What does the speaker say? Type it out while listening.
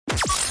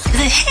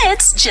The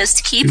hits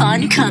just keep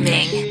on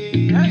coming.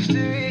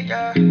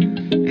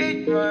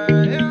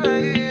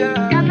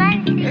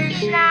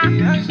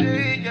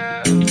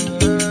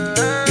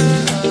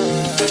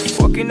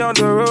 Walking down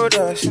the road,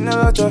 I've seen a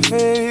lot of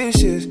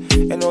faces,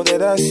 and all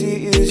that I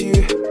see is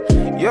you.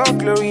 Your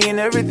glory in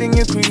everything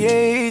you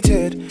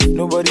created,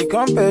 nobody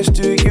compares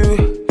to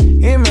you.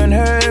 Him and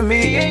her,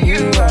 me and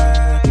you.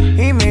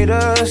 He made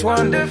us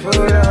wonderful,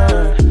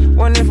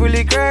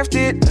 wonderfully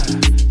crafted,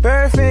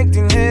 perfect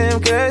in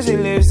him, cause he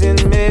lives in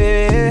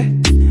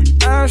me.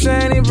 I'm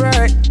shining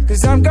bright,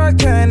 cause I'm God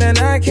kind and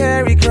I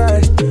carry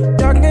Christ.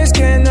 Darkness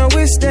cannot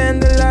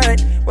withstand the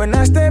light. When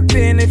I step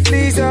in, it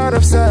flees out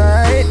of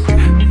sight.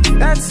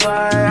 That's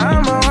why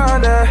I'm a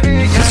wonder.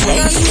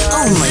 Playing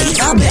only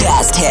the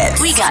best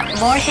hits. We got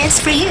more hits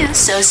for you,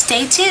 so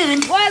stay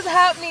tuned. What's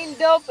happening,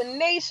 Dope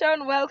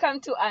Nation?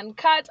 Welcome to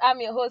unKut. I'm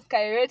your host,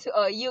 Kairetu,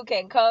 or you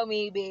can call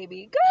me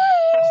Baby Girl.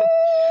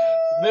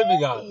 Baby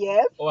girl.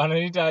 Yes.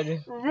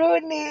 Wananitaje?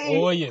 Rooney.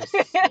 Oh yes.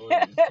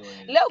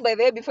 Little by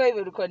there, before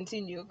we will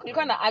continue, click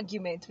on an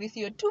argument with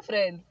your two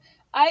friends,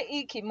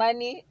 i.e.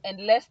 Kimani and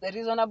Les, the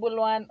reasonable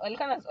one.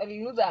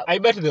 I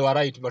bet they were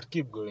right, but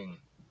keep going.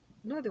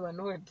 No, they were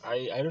not.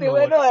 I don't They know.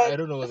 were not. I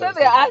don't know. So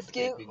they're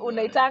asking,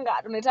 unaitanga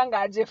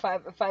aje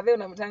father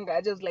unamtanga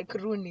aje, was like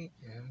Rooney.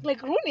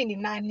 Like, Rooney ni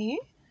nani?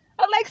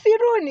 I'm like, see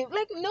Rooney.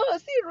 Like, no,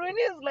 see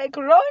Rooney is like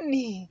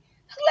Ronnie.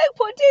 Like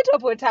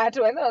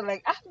potato. And then I was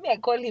like, me, I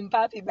call him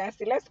Papi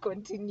Basi. Let's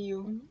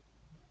continue.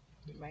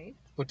 Right?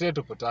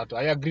 Potato.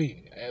 I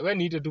agree. When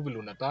you eat a tubule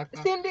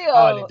unataka. Cindy,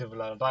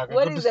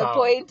 what is the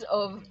point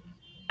of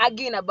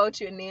arguing about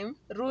your name?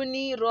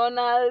 Rooney,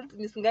 Ronald,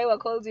 Miss Ngaiwa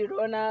calls you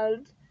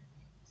Ronald.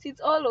 See, it's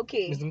all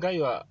okay. Miss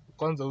Ngaiwa,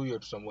 kwanza huyo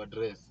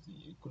tutamuaddress.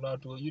 Kuna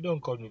watu, you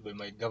don't call me by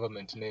my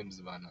government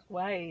names bana.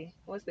 Why?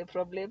 What's the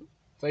problem?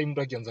 Sasa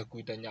mtu akianza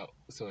kuita nyao.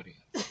 Sorry.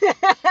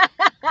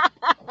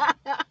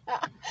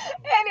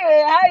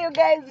 Anyway, how you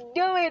guys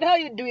doing? How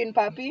you doing,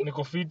 Papi?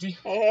 Niko fiti.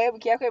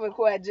 Wiki yako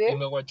imekuaje?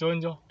 Imekuwa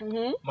chonjo.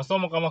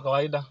 Masomo kama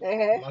kawaida.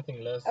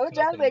 Nothing less.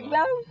 Haujaanza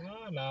exam?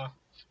 Na.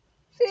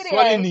 Serious?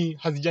 Swali ni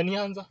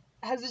hazijanianza.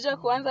 Hazija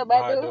kuanza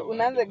bado?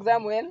 Unaanza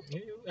exam when?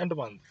 End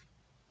month.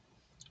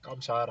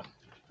 Kamshahara.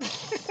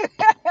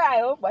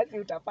 I hope basi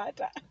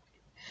utapata.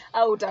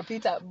 Au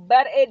utapita.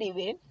 But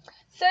anyway,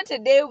 so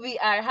today we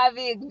are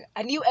having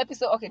a new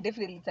episode. Okay,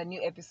 definitely it's a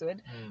new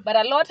episode. But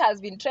a lot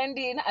has been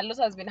trending. A lot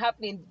has been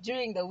happening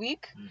during the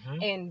week.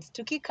 And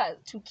to kick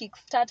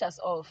start us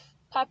off,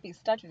 Papi,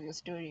 start with your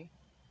story.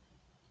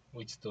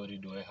 Which story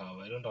do I have?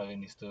 I don't have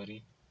any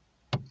story.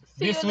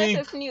 See this your week,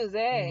 latest news,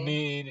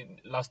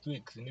 last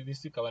week.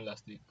 This week or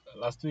last week?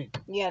 Last week.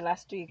 Yeah,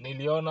 last week.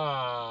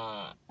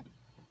 Niliona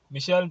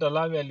Michelle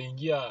Ntalami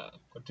aliingia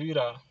kwa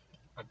Twitter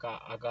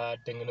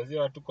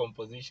akatengenezea watu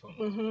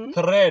composition.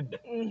 Thread.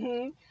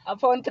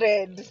 Upon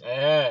thread.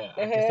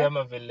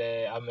 Akisema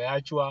vile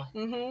ameachwa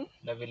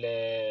na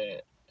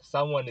vile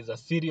someone is a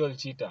serial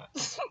cheater.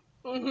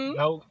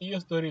 Now hiyo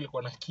story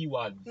ilikuwa na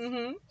keywords.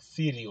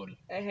 Serial.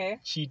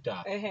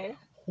 Cheater.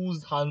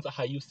 Whose hands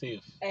are you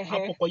safe?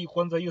 Hapo kwa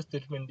kwanza hiyo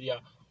statement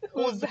ya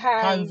whose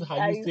hands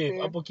are you safe?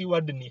 Hapo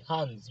keyword ni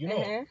hands, you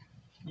know.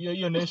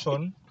 Hiyo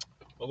nation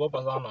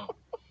ogopa sana.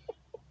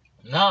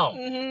 Now,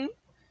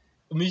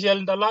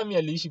 Michelle Ntalami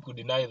aliishi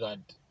kudeny that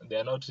they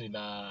are not in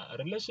a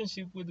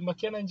relationship with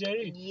McKenna and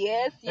Jerry.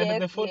 Yes.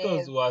 And the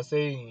photos were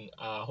saying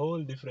a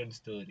whole different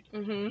story.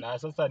 Na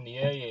sasa ni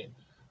yeye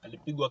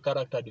alipigwa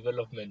character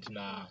development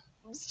na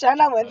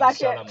msichana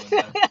mwenzake.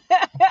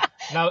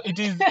 Now it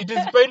is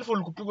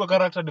painful kupigwa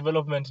character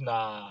development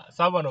na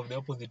someone of the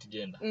opposite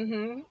gender.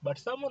 But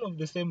someone of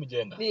the same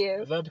gender,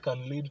 that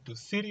can lead to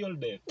serial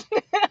death.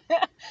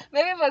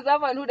 Maybe for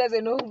someone who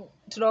doesn't know,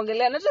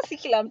 tunaongelea not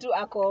just kila mtu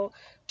ako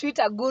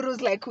Twitter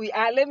gurus like we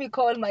are. Let me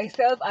call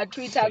myself a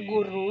Twitter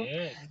guru.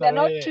 They're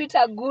not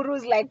Twitter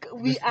gurus like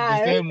we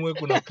are. The same way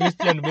kuna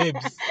Christian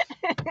babes.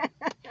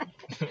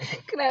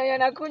 Kuna wenye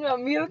wanakunywa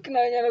milk na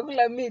wenye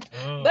wanakula meat.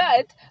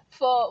 But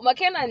for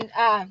McKenna,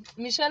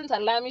 Michelle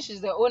Ntalami,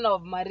 she's the owner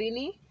of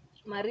Marini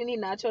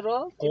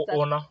Natural.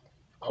 Co-owner.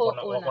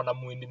 Kuna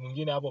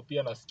mwingine hapo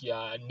pia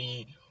nasikia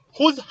ni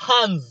whose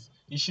hands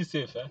is she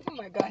safe? Oh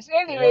my gosh.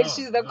 Anyway,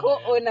 she's the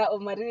co-owner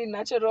of Roonie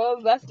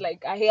Naturals. That's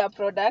like a hair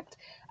product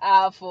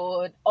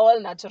for all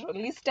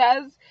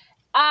naturalistas.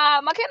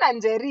 McKenna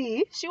and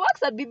Jerry, she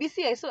works at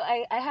BBC. So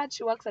I heard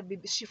she works at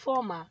BBC.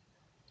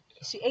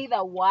 She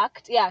either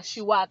worked,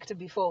 she worked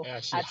before. Yeah,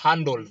 she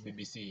handled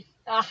BBC.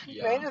 So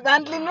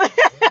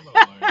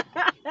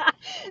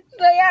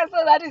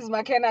that is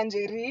McKenna and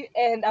Jerry.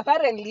 And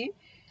apparently,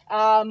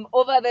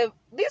 over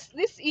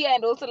this year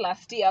and also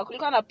last year,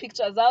 kulikuwa na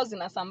pictures zao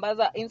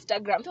zinasambaza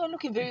Instagram. They were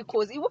looking very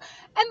cozy. And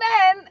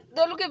then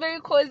they were looking very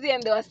cozy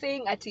and they were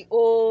saying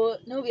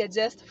no, we are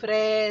just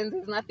friends,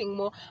 there's nothing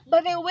more.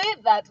 But the way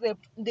that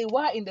they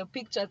were in the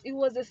pictures, it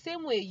was the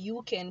same way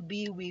you can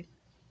be with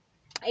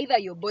either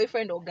your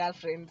boyfriend or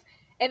girlfriend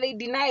And they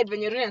denied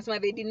when you're reading,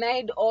 they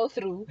denied all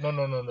through.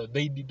 No.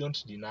 They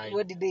didn't deny.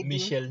 What did they do?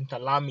 Michelle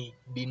Ntalami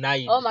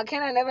denied. Oh,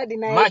 McKenna never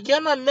denied.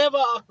 McKenna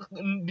never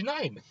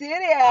denied.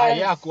 Serious?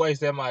 Yeah, kuwa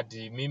isema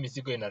ati mimi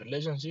siko in a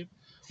relationship.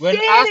 When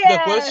asked the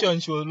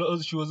question, she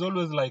was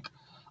always like,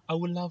 I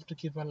would love to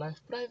keep my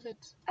life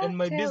private and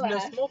my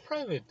business more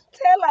private.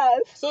 Tell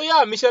us. So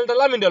yeah, Michelle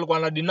Ntalami ndio alikuwa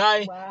na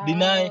deny.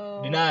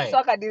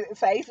 So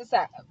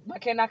sasa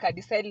McKenna ka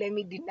decide, let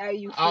me deny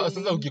you.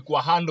 Sasa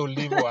ukikuwa handle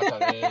hivyo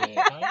hata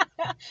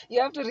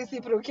you have to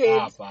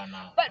reciprocate.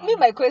 But me,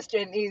 my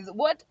question is,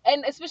 what,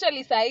 and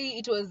especially Sai,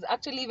 it was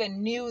actually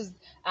even news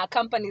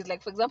companies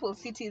like, for example,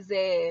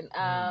 Citizen,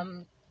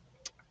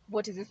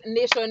 what is this,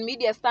 Nation,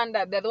 Media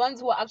Standard, they're the ones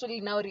who are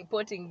actually now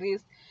reporting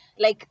this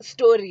like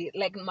story,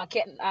 like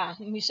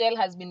Michelle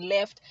has been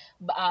left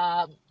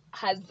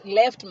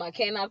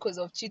McKenna because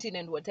of cheating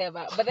and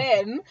whatever. But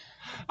then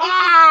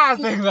I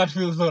think that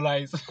feels so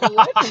nice.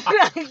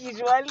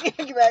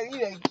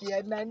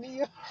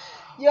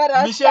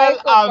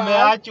 Michelle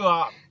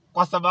ameachwa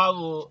kwa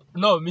sababu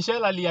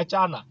Michelle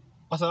aliachana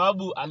kwa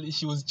sababu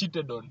she was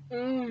cheated on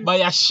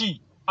by a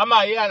she.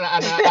 Ama yeye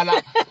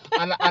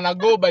ana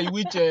go by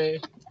which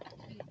yeye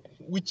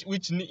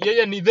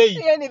ni they.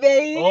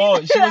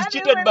 Oh, she was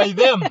cheated by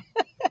them.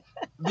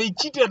 They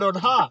cheated on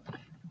her.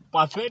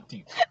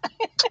 Pathetic.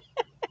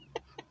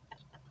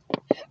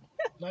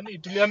 Nani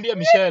tuliambia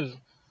Michelle.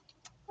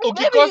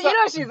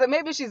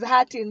 Maybe she's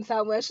hurting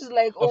somewhere. She's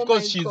like, oh, of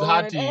course she's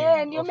hurting.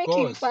 And you're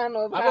making fun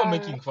of her. I'm not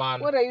making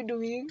fun. What are you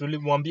doing?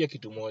 Tulimwambia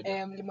kitu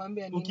moja.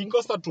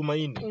 Ukikosa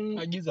tumaini,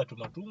 agiza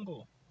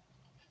tumatumbo.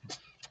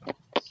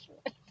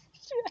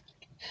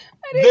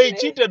 They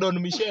cheated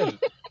on Michelle.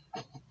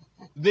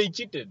 They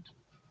cheated.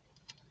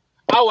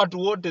 Our watu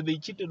wote, they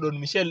cheated on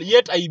Michelle.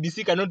 Yet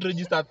IBC cannot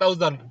register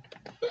 1,000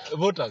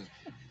 voters.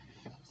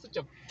 Such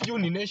a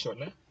puny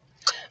nation, eh?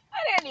 But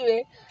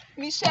anyway,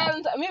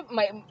 Michelle,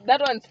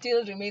 that one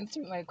still remains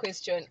my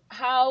question.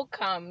 How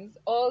comes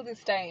all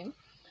this time?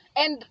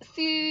 And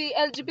the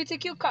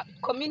LGBTQ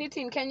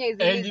community in Kenya is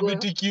illegal.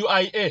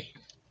 LGBTQIA.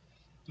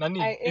 Nani?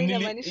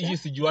 Hii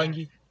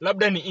sijuangi.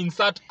 Labda ni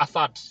insert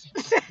assert.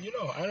 You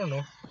know, I don't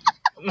know.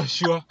 I'm not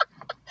sure.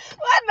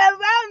 What does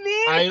that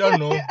mean? I don't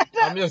know.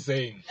 I'm just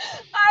saying.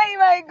 Oh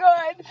my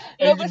God.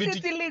 No, but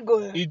it's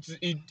illegal.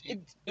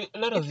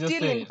 Let us just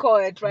still say. In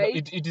court, right?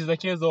 It is a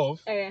case of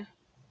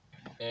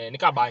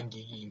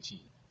nikabangi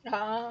inchi.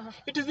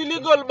 It is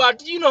illegal,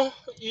 but you know,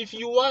 if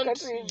you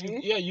want,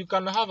 you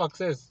can have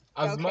access.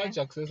 As much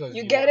access as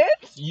you get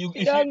it? You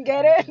don't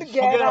get it?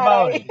 Forget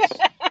about it.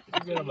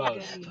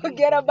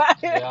 Forget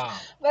about it. Yeah.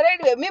 But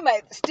anyway,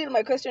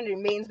 my question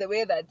remains the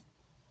way that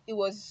it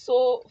was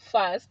so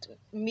fast,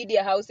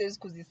 media houses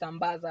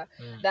kuzisambaza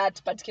that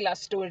particular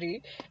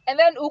story, and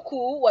then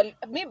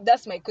maybe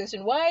that's my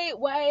question,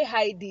 why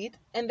hide it,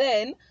 and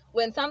then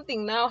when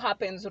something now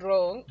happens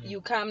wrong, you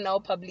come now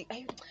public.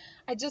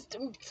 I just,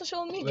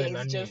 social media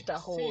is just a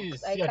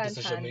hoax. I can't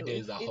social handle media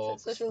is a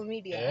hoax. It's social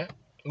media,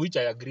 which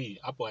I agree.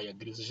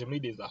 Social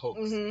media is a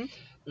hoax.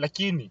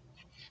 Lakini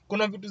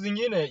kuna vitu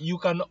zingine you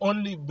can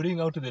only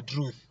bring out the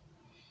truth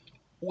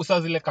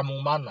usazile kama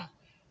umana.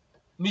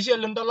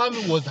 Michelle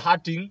Ntalami was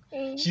hurting.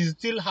 She's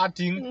still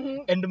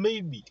hurting, and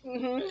maybe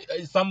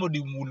somebody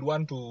will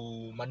want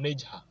to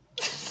manage her.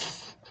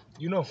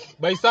 You know,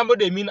 by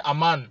somebody I mean a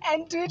man.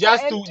 And Twitter,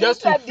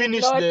 just to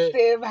finish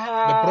the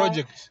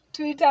project.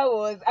 Twitter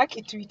is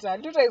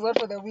not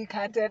for the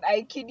weak-hearted.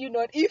 I kid you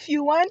not. If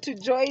you want to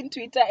join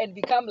Twitter and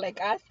become like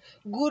us,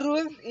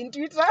 gurus in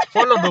Twitter,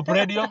 follow the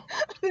radio.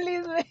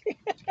 Please.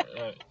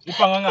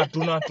 Ipanganga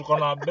tuko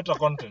na better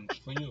content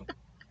for you.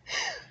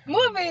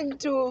 Moving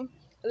to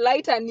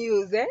lighter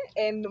news,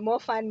 and more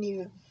fun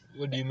news.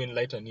 What do you mean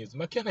lighter news?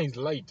 McKenna is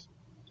light.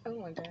 Oh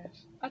my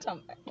gosh. I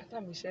thought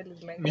Michelle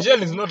is light.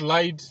 Michelle is not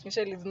light.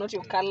 Michelle is not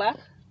your color.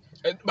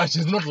 But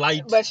she's not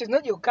light. But she's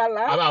not your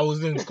color. I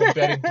wasn't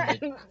comparing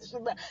to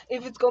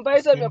if it's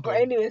comparison,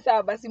 anyway,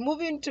 but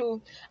moving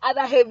to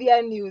other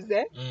heavier news,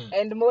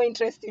 and more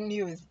interesting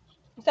news.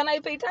 Sanai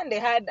Tande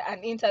had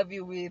an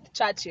interview with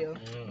Churchill.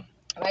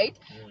 Right?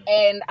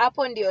 And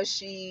upon there,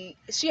 she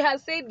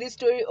has said this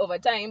story over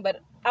time,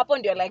 but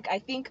upon there, like, I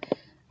think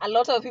a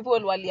lot of people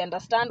will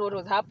understand what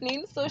was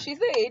happening. So she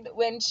said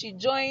when she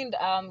joined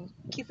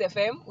Kiss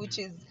FM, which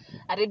is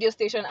a radio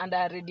station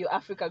under Radio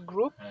Africa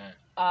Group,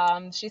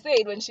 she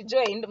said when she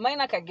joined,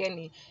 Maina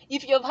Kageni,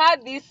 if you've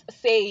heard this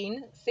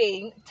saying,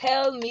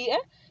 tell me,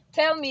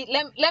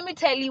 let me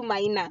tell you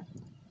Maina.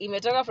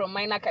 Imetoka from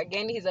Maina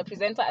Kageni. He's a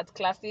presenter at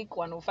Classic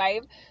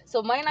 105.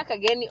 So Maina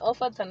Kageni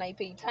offered Sanai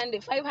Tande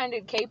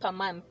 500k per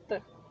month.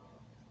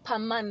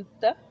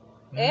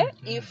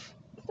 If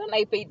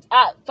Sanai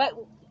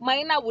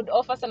Maina would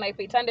offer Sanai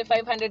Tande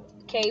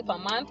 500k per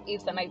month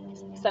if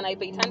Sanai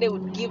Tande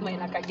would give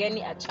Maina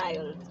Kageni a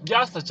child.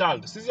 Just a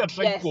child. Sisi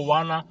atutaki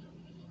kuoana.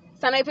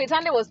 Sanai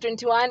Tande was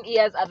 21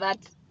 years at that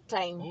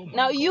time.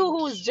 Now God. You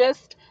who's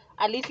just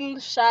a little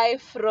shy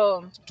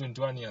from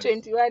 21 years. Tell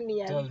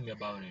me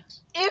about it.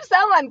 If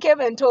someone came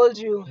and told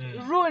you,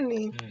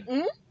 Roonie,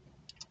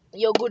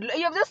 you're good.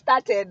 You've just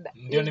started.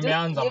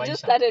 You've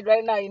just started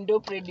right now in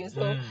Dope Radio.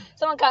 So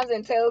someone comes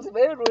and tells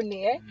me, hey,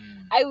 Roonie,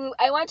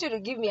 I want you to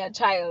give me a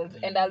child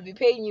and I'll be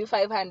paying you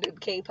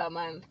 500k per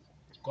month.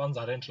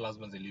 Kwanza rent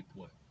lazima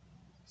zilipwe.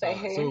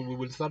 So we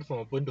will start from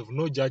a point of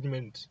no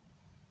judgment.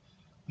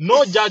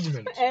 No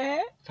judgment.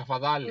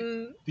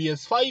 Tafadhali.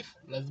 PS5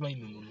 lazima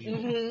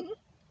inunuliwe.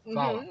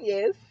 Sawa.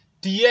 Yes.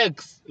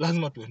 TX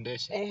lazima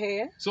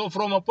tuendeshe. So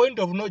from a point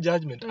of no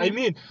judgment, I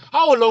mean,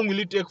 how long will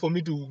it take for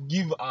me to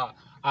give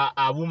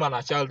a woman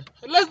a child?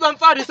 Less than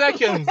 30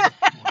 seconds.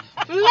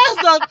 Less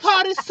than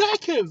 30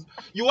 seconds.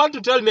 You want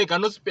to tell me I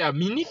cannot spare a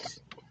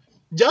minute?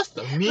 Just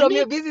a minute? From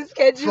your busy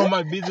schedule? From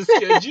my busy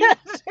schedule?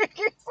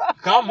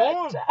 Come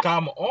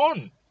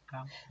on.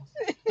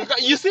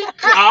 You see?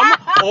 Come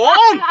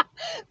on.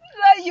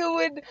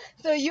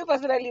 So you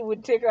personally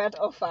would take that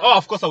offer? Oh,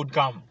 of course I would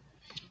come.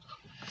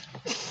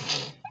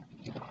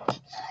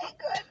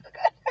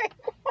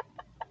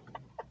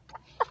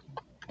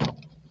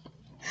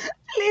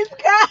 Please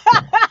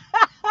come.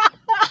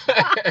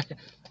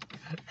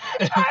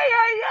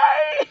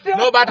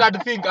 No, but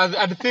I'd think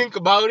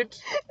about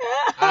it.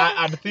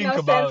 I'd think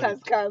about sense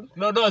has come.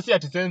 No, see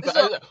at sense.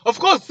 Of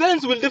course,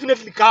 sense will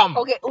definitely come.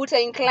 Okay, uta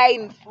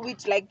incline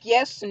with like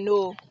yes,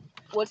 no.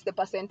 What's the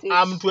percentage?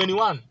 I'm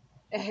 21.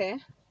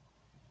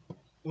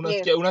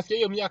 Unasikia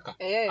hiyo miaka?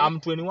 I'm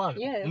 21.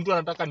 Yes. Mtu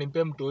anataka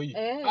nimpe mtoi.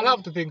 I'll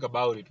have to think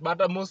about it,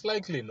 but most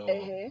likely no.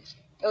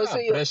 Also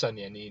pressure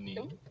ni nini?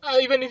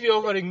 Even if you're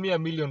offering me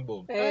 $1 million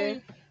bob.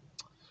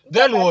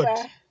 Then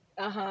what?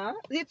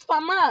 It's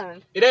per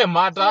month. It doesn't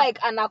matter. So like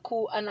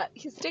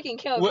he's taking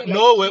care of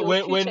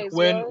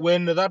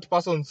when that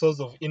person's source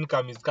of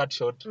income is cut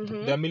short, the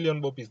 $1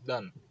 million bob is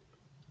done.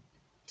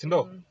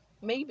 No.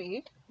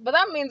 Maybe. But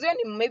that means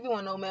maybe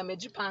wanaume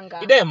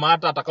amejipanga. It doesn't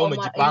matter atakao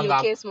umejipanga. In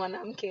your case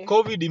mwanamke.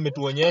 COVID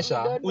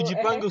imetuonyesha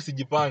ujipange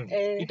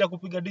usijipange.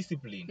 Itakupiga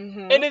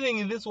discipline. Anything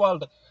in this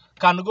world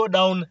can go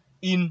down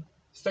in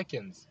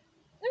seconds.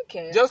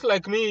 Okay. Just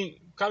like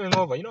me coming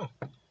over, you know.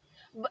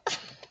 But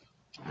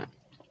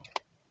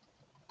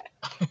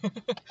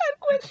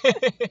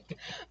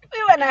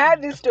when I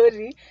heard this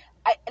story,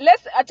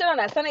 let's actually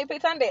on Sanaipei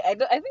Tande. I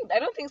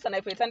don't think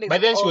Sanaipei Tande.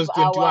 But then she was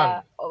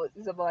 21.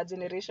 Is of our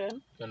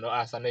generation. No,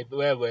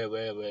 Sanaipei.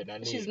 Where?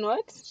 Nani? She's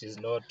not. She's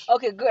not.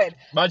 Okay, good.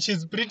 But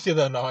she's prettier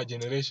than our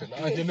generation.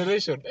 Our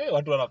generation.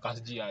 Watu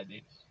wanakasji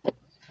aje.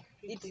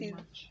 It is.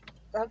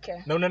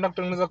 Okay. Na unaenda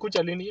kutengeneza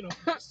kucha lini, you know?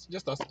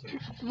 Just asking.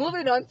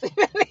 Moving on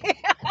simply.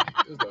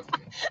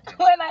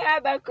 When I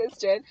had that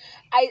question,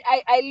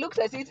 I looked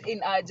at it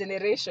in our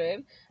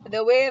generation,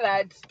 the way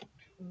that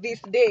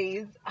these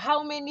days,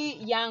 how many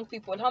young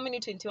people, how many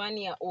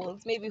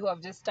 21-year-olds, maybe who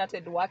have just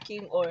started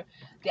working or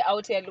they're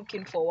out here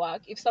looking for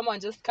work, if someone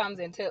just comes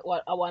and tells,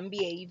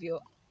 awambie hivyo,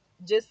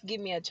 just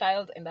give me a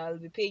child and I'll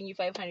be paying you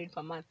 500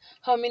 per month,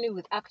 how many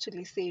would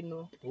actually say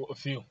no? A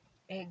few.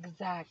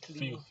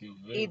 Exactly. Few.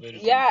 Very few.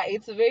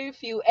 It's very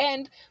few.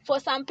 And for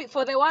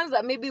the ones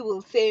that maybe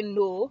will say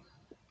no,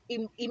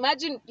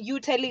 imagine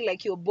you telling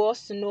like your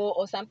boss no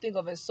or something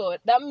of a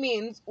sort. That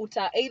means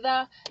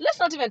either, let's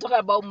not even talk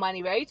about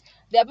money, right?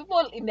 There are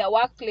people in their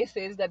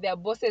workplaces that their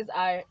bosses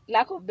are,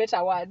 lack of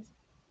better words,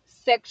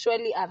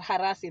 sexually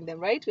harassing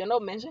them, right? We're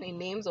not mentioning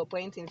names or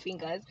pointing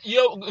fingers.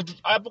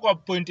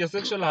 Hapo point ya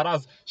sexual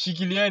harass,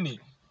 shikilieni.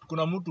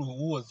 Kuna mtu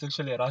who was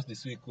sexually harassed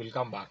this week will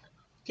come back.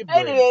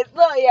 Anyway,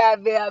 so yeah,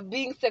 they are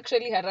being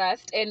sexually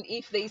harassed, and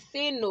if they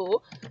say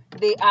no,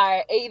 they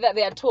are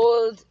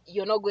told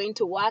you're not going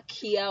to work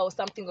here or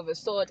something of a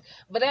sort.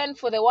 But then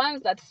for the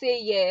ones that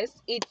say yes,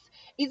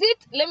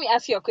 let me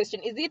ask you a question,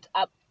 is it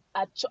a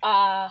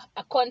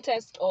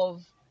contest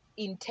of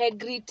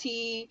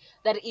integrity,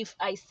 that if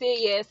I say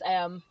yes,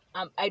 I'm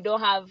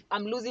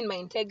losing my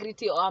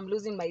integrity or I'm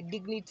losing my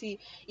dignity?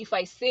 If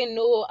I say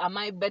no, am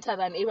I better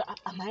than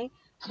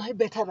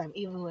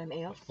everyone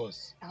else? Of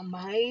course. Am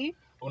I?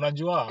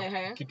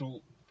 Unajua,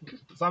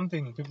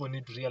 something people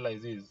need to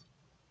realize is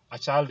a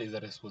child is a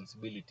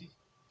responsibility.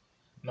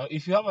 Now,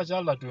 if you have a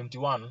child at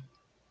 21,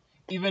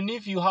 even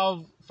if you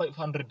have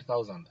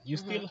 500,000, you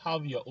still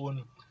have your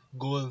own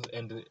goals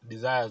and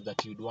desires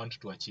that you'd want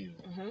to achieve.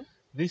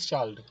 This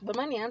child. But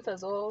money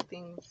answers all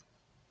things.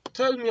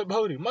 Tell me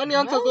about it. Money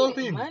answers all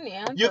things. Money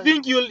answers. You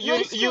think no,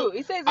 it's true.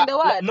 It says in the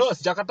word. No,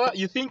 Jakarta,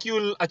 you think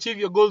you'll achieve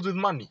your goals with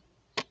money?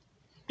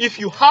 If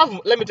you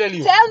have, let me tell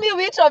you. Tell me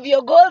which of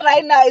your goals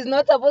right now is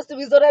not supposed to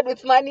be sorted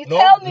with money. No,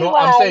 tell me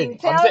one.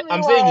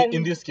 I'm saying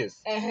in this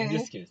case. In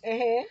this case.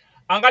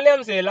 Angalia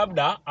mse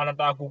labda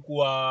anataka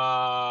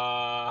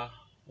kukua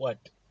what?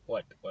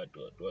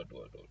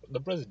 The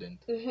president.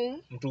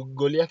 Mtu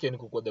goli yake ni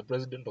kukua the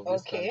president of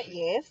this country. Okay,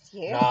 yes.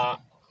 Na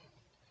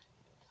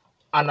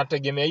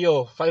anategemea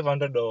hiyo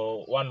 500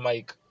 or 1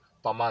 mic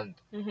per month.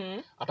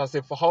 Ata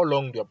say for how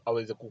long do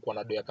aweze kukua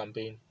na do ya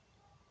campaign?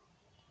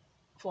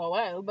 For a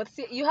while, but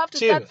see, you have to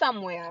start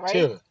somewhere, right?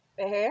 Chill.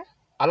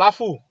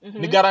 Alafu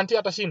ni guarantee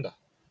atashinda?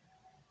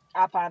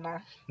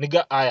 Hapana.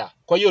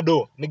 Kwa hiyo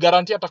do ni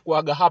guarantee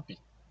atakuaga happy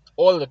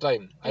all the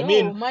time. I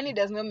mean, money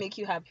does not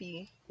make you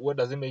happy. What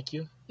does it make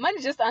you?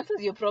 Money just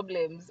answers your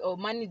problems, or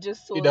money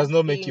just solves it does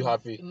not make things. you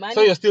happy. Money,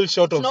 so you're still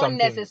short of not something.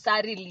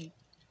 Necessarily.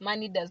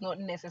 Money does not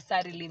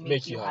necessarily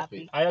make you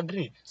happy. I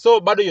agree. So,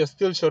 but you're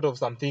still short of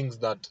some things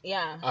that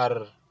yeah.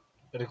 are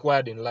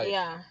required in life.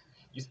 Yeah.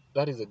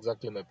 That is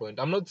exactly my point.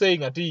 I'm not saying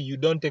that you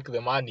don't take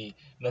the money.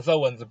 Also,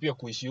 you're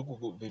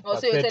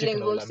telling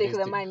me to take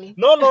the money.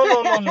 No.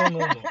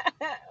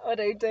 What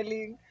are you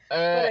telling? What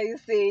are you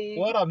saying?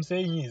 What I'm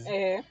saying is,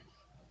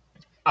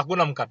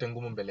 hakuna mkate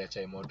ngumu mbele ya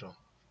chai moto.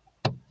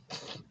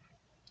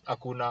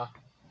 Hakuna.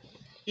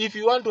 If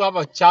you want to have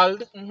a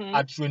child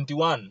at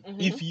 21,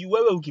 if you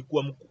wewe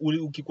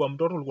ukikuwa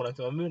mtoto ulikuwa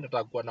unasema mimi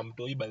nataka kuwa na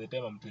mtoi by the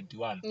time I'm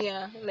 21.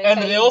 Yeah, like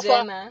and the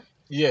offer,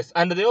 yes,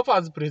 and the offer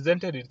has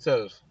presented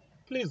itself.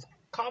 Please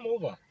come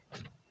over.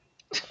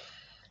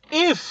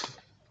 If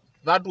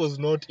that was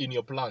not in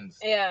your plans.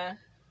 Yeah.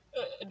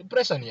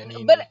 Pressure ni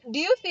nini? But do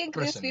you think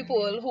these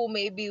people who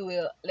maybe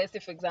will, let's say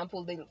for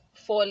example, they'll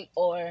fall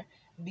or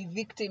be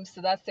victims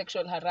to that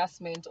sexual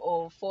harassment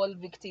or fall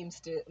victims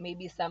to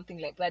maybe something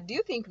like that, do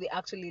you think they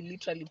actually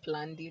literally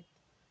planned it?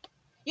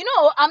 You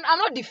know, I'm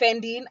not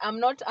defending. I'm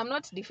not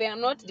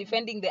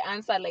defending the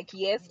answer like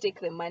yes, take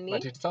the money.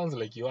 But it sounds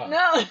like you are.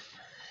 No.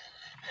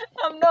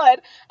 I'm not.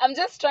 I'm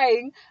just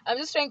trying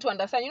to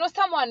understand. You know,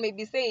 someone may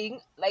be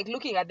saying, like,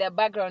 looking at their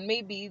background,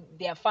 maybe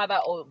their father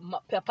or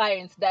their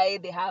parents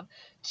died, they have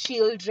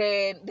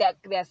children,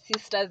 their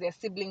sisters, their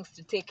siblings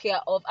to take care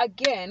of.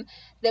 Again,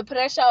 the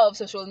pressure of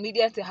social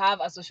media to have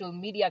a social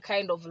media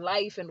kind of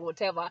life and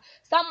whatever.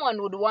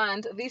 Someone would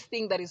want this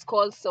thing that is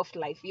called soft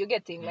life. You're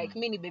getting like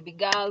mini baby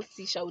girls,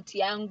 si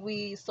shauti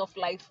yangwi, soft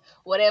life,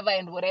 whatever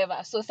and whatever.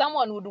 So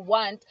someone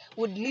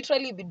would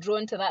literally be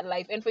drawn to that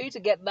life. And for you to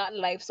get that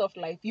life, soft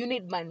life, you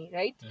need money,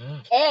 right?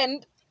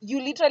 And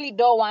you literally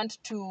don't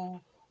want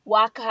to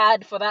work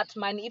hard for that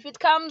money. If it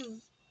comes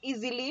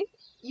easily,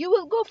 you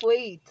will go for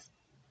it.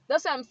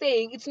 That's what I'm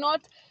saying. It's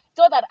not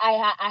so that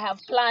I have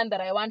planned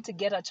that I want to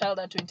get a child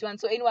at 21.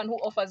 So anyone who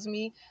offers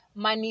me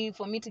money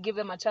for me to give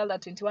them a child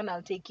at 21,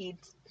 I'll take it.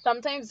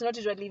 Sometimes it's not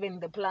usually even in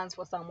the plans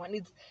for someone.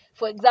 It's,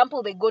 for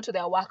example, they go to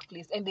their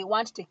workplace and they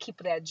want to keep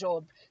their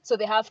job, so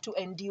they have to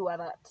endure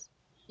that.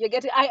 You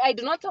get it? I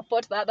do not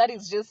support that. That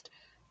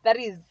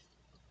is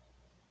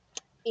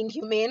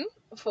inhumane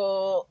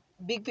for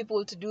big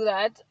people to do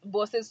that,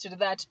 bosses to do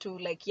that to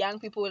like young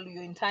people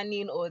you're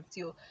interning, or it's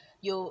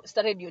you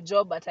started your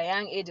job at a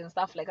young age and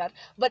stuff like that.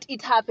 But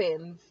it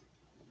happens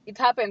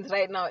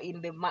right now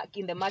in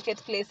the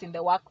marketplace, in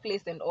the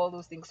workplace, and all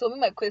those things. So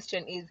my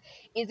question is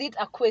it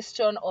a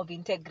question of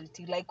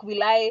integrity? Like,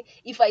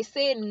 if I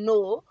say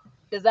no,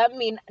 does that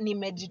mean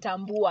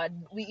nimejitambua?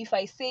 If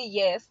I say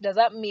yes, does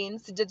that mean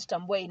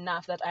sijajitambua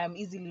enough that I am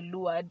easily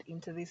lured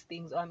into these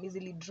things, or I'm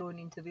easily drawn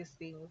into these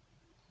things?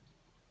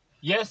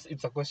 Yes,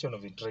 it's a question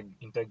of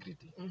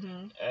integrity.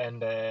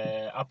 And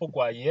hapo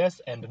kwa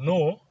yes and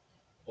no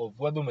of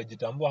whether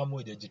umejitambua ama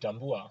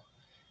hujajitambua,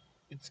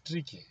 it's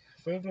tricky.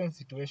 For every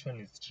situation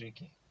it's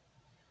tricky.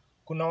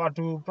 Kuna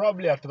watu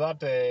probably at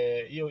that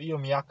hiyo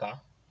miaka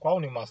kwao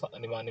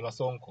ni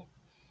masonko.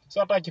 So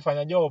hata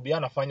akifanya job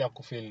anafanya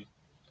kufeel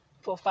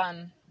for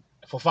fun.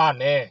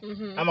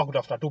 Ama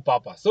kutafuta tu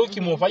papa. So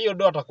ukimwofa hiyo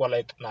do atakuwa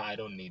like, nah, I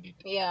don't need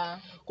it. Yeah.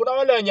 Kuna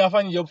wale wenye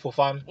hafanyi job for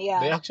fun.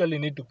 Yeah. They actually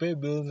need to pay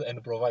bills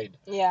and provide.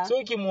 Yeah. So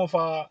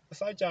ukimwofa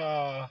such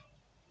a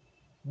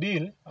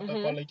deal,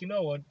 atakuwa like, you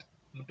know what,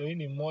 mtoi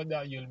ni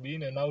mmoja, you'll be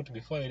in and out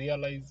before I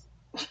realize.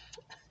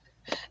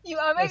 You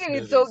are making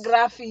it so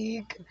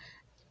graphic.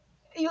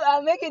 You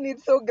are making it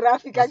so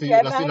graphic.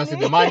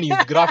 The money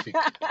is graphic.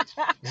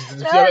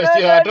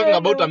 You're talking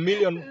about $1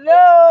 million.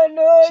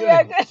 No,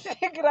 you're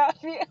getting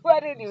graphic.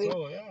 But anyway.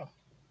 So, yeah.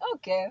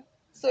 Okay.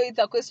 So it's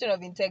a question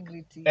of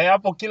integrity.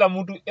 Hapo kila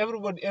mtu,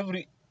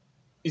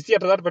 you see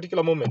at that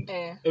particular moment,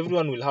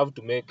 everyone will have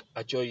to make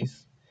a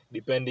choice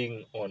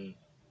depending on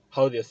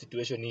how their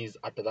situation is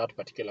at that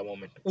particular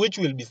moment, which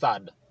will be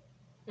sad.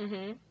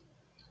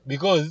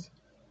 Because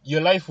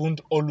your life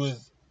won't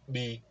always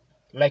be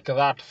like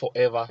that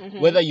forever.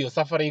 Whether you're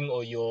suffering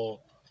or you're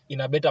in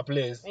a better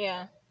place,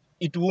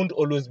 it won't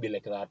always be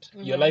like that.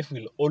 Your life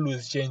will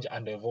always change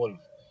and evolve,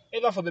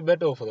 either for the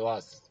better or for the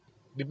worse,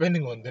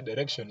 depending on the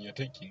direction you're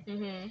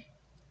taking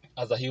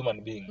as a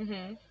human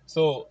being.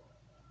 So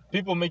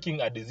people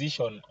making a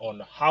decision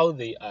on how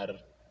they are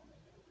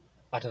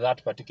at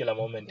that particular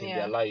moment in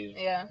their lives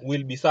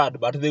will be sad,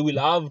 but they will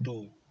have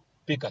to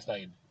pick a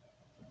side.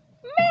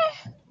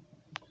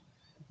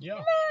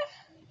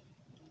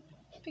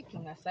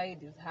 Picking a side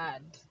is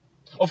hard.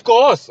 Of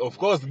course,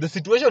 the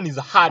situation is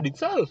hard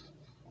itself.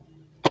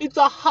 It's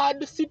a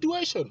hard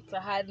situation. It's a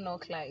hard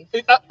knock life.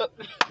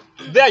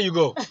 There you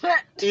go.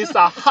 It's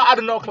a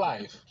hard knock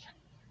life.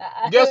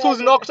 Guess who's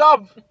knocked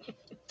up?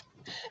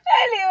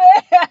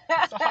 Anyway.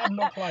 It's a hard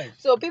knock life.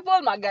 So People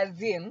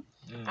magazine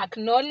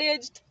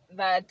acknowledged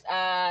that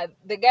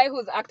the guy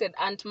who's acted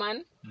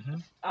Ant-Man,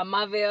 a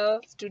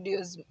Marvel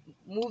Studios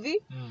movie,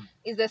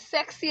 is the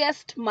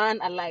sexiest man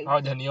alive.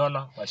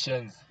 Hawajaniona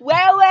washenzi.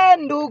 Wewe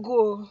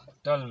ndugu.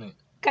 Tell me.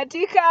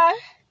 Katika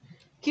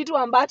kitu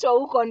ambacho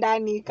uko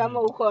ndani,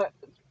 kama uko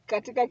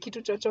katika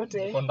kitu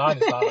chochote. Niko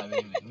ndani sana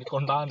mimi. Niko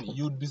ndani.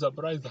 You'd be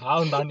surprised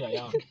how ndani I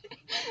am.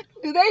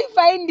 Do they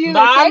find you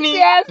Ndani, the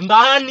sexiest?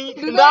 ndani,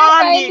 Do they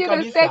ndani find you the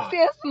kabisa.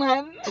 sexiest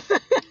man?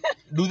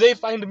 Do they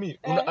find me?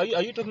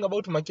 Are you talking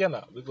about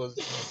McKenna?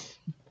 Because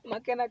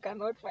McKenna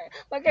cannot find.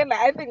 McKenna,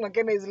 I think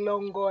McKenna is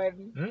long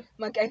gone.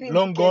 I think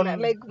long McKenna,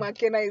 gone. like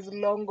McKenna is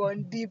long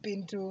gone deep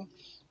into.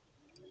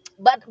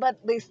 But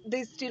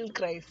they still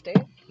Christ,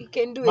 eh? He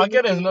can do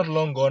McKenna anything. is not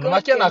long gone. God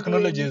McKenna can do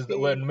acknowledges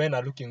anything. when men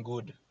are looking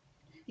good.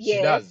 Yes,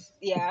 she does.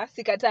 Yeah,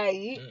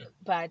 sikatai.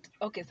 But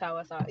okay,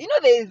 sawa. You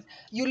know,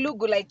 you look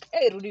good, like,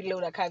 hey, Rudi leo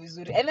unakaa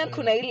vizuri. And then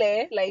kuna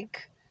ile like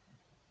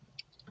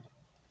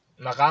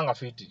nakaanga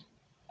fiti.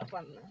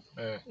 Hapana.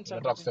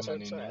 Nataka kusema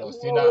nini? No,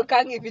 sina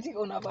kangi fiti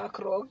unavaa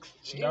Crocs.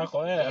 Shida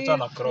yako acha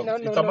na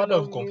Crocs. It's a matter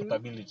of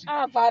comfortability.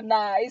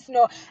 Hapana, it's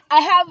no.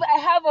 I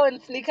have on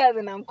sneakers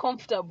and I'm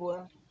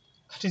comfortable.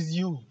 That is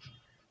you.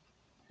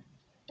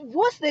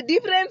 What's the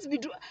difference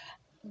between?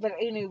 But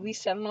anyway, we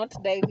shall not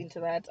dive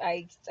into that.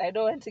 I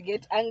don't want to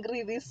get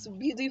angry this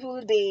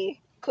beautiful day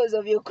because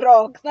of your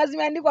Crocs.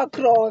 Nazimeandikwa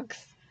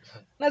Crocs.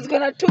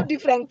 Nazikona 2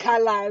 different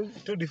colors.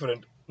 2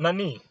 different.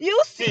 Nani?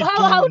 You see,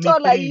 how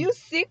tall are you?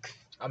 6?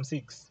 I'm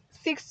 6.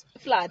 6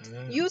 flat.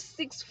 You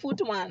 6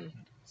 foot 1.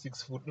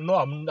 6 foot. No,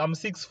 I'm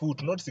 6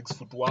 foot, not 6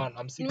 foot 1.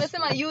 I'm 6.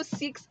 Nimesema you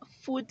 6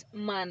 foot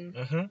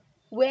man.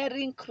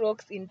 Wearing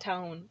Crocs in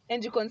town,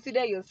 and you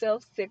consider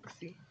yourself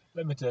sexy.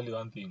 Let me tell you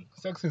one thing.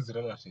 Sex is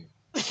relative.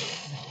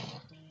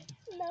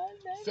 No.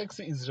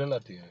 Sexy is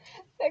relative.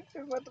 Sex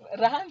is not.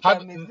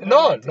 Handsome is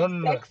relative.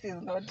 No. Sex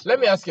is not. Let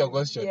me ask you a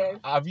question. Yes.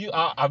 Have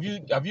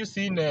you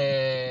seen?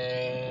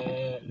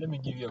 Let me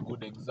give you a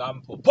good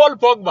example. Paul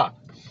Pogba,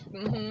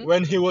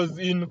 when he was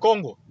in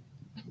Congo.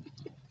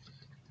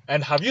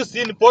 And have you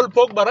seen Paul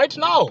Pogba right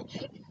now?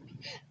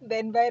 The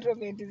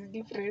environment is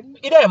different.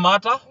 It doesn't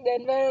matter. The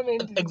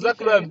environment is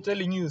exactly different. what I'm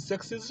telling you.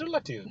 Sex is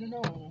relative.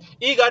 No.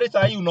 Hii gari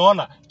sahi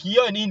unaona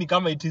kioo nini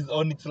kama it is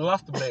on its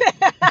last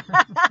breath.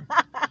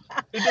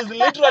 It is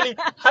literally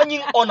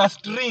hanging on a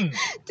string.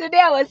 Today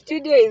our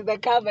studio is the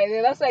cover,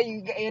 and that's why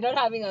you're not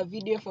having a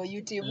video for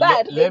YouTube.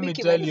 But let me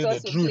tell you the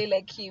truth. Play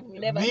like him.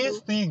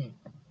 This thing,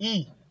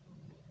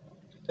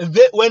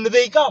 when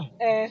they come.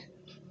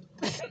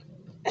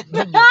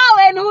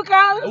 When who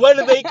comes?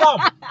 When they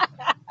come.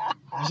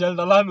 Michelle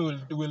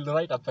Dalami will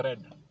write a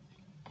thread.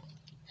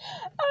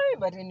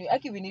 But anyway,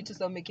 Aki, we need to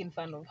stop making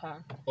fun of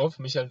her. Of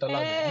Michelle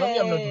Dalami? No,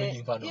 I'm not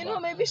making fun of her. You know,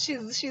 maybe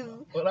she's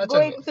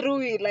going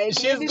through it. Like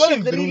she's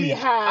going through really it.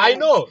 Hard. I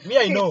know.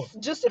 I know.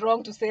 It's just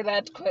wrong to say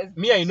that because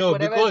I know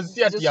because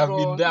you have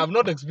been there. I've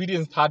not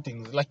experienced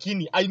hurtings.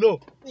 Lakini, I know.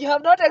 You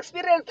have not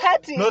experienced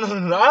hurting?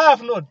 No. I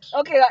have not.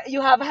 Okay,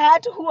 you have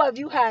hurt. Who have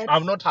you hurt?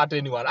 I've not hurt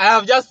anyone. I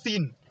have just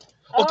seen.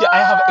 Okay, I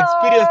have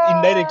experienced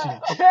indirectly.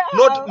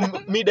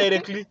 Not me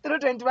directly. Through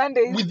 21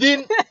 days.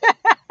 Within.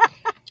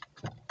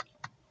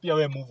 Yeah,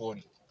 we move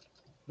on.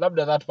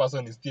 Labda that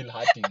person is still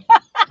hurting.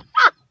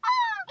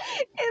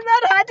 It's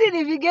not hurting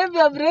if you gave me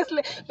a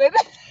bracelet. But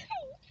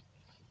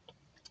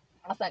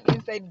that's an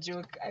inside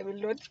joke. I will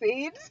not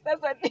say it.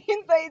 That's an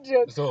inside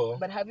joke. So,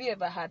 but have you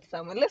ever hurt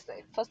someone? Let's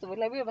say, first of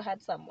all, have you ever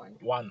hurt someone?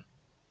 One.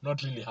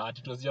 Not really hurt.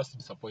 It was just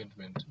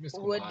disappointment.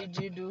 What did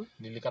you do?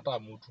 Nilikataa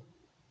mtu.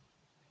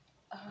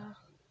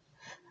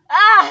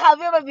 Have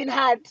you ever been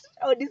hurt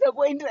or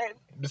disappointed?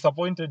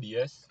 Disappointed,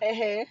 yes.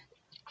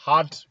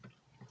 Hurt.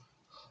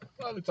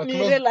 Well,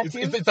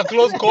 it's a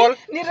close call.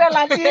 Ni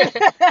relative.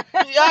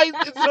 Yeah,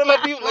 it's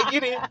relative.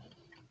 Like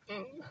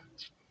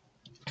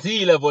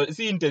see level,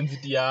 see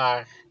intensity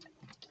ya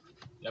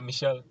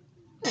Michelle.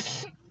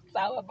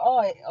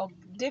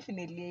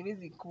 Definitely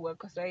haiwezi kuwa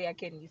kwa sababu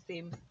yake ni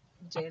same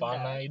gender.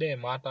 Hapana, ide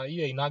mata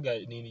hiyo inaga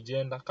nini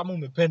gender. Kama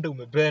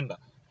umependa.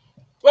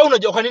 Wewe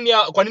unajua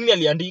kwa nini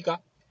aliandika?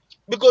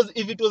 Because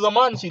if it was a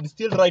man, she'd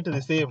still write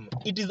the same.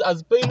 It is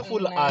as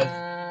painful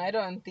as. I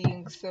don't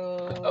think so.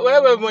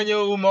 Wewe mwenye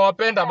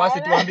umewapenda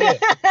basi tuambie.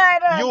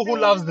 You who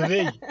loves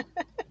they.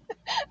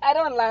 I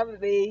don't love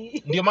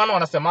they. Ndio maana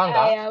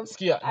wanasemanga,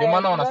 sikia, ndio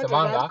maana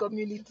wanasemanga.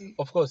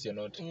 Of course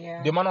you're not.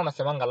 Ndio maana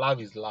wanasemanga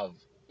love is love.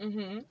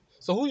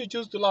 So who you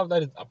choose to love,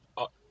 that is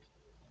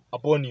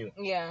upon you.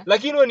 Yeah.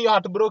 Lakini when you're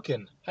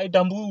heartbroken,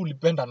 haitambui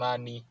ulipenda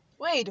nani.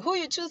 Wait, who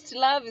you choose to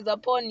love is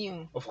upon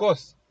you. Of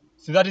course.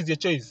 See, that is your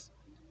choice.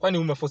 Kwani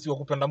umefosiwa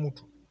kupenda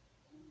mtu?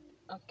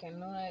 Okay,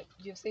 no,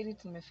 you've said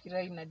it in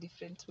a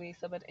different way,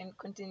 so but and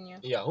continue.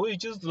 Yeah, who you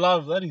choose to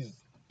love, that is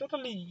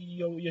totally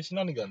your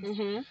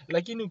shenanigans.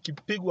 Lakini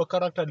ukipigwa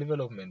character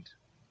development,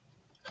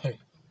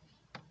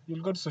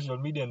 you'll go to social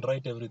media and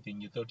write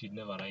everything you thought you'd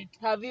never write.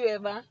 Have you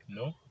ever?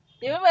 No.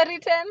 You ever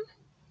written?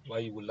 Why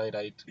you would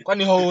write?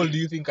 Kwani how old do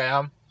you think I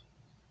am?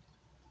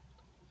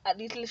 A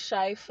little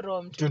shy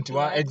from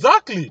 21.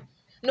 Exactly.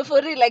 No,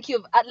 for real, like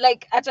you've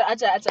like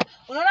acha.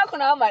 Unaona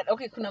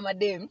kuna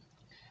madem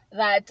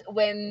that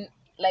when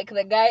like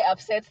the guy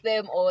upsets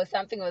them or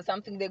something,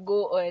 they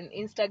go on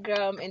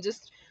Instagram and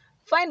just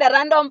find a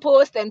random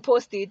post and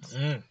post it.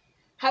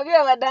 Have you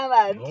ever done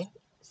that? No.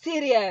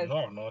 Serious? No,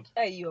 I'm not.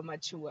 You're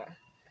mature.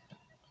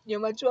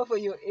 You're mature for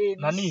your age.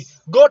 Nani,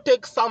 go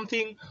take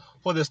something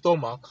for the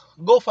stomach,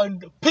 go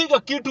find piga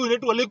kitu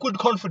inaitwa liquid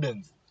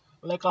confidence.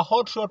 Like a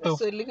hot shot of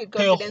so liquid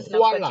confidence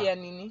nakupatia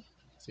nini?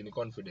 Sini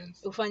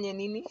confidence. Ufanye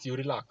nini? Si you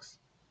relax.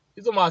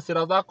 Hizo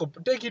maasira zako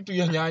take it to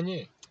your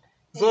nyanye.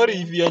 Sorry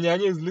if your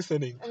nyanye is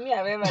listening. Me,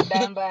 I've ever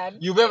done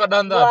that. You've ever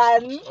done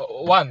that?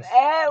 Once.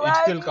 It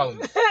still counts.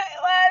 Once.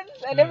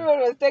 And everyone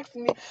was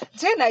texting me,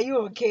 Jen, are you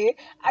okay?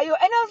 Are you?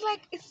 And I was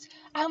like,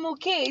 I'm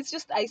okay. It's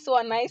just I saw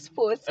a nice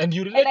post. And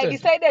you related. And I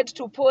decided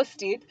to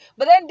post it.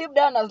 But then deep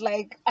down, I was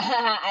like,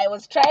 I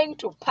was trying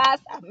to pass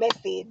a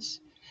message.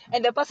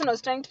 And the person I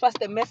was trying to pass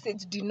the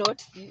message did not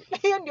see.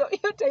 Your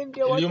time,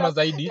 your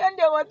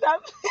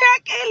WhatsApp.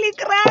 Kelly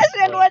crashed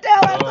and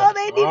whatever, so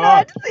they did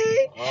not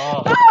see.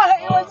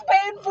 It was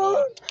painful.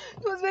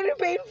 It was very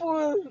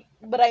painful.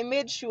 But I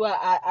made sure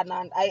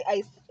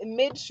I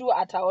made sure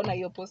ataona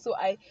your post. So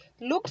I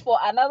looked for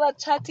another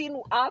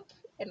chatting app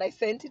and I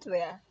sent it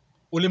there.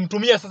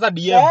 Ulimtumia sasa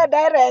DM. Yeah,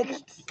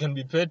 direct. You can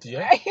be petty, eh?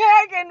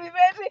 Yeah, can be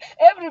petty.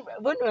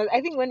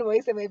 I think when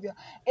we say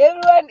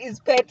everyone is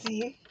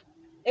petty.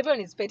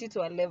 Everyone is petty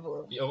to a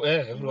level.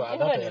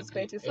 Everyone is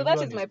petty. So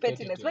that is my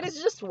pettiness. But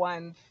it's just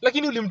one.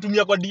 Lakini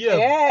ulimtumia kwa DM.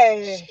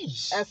 Yeah.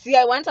 See,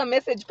 I want a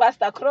message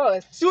passed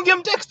across. Si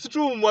ungemtext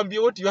tu mwambie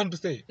what you want to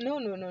say. No.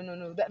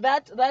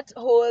 That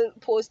whole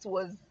post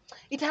was,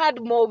 it had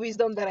more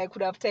wisdom that I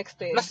could have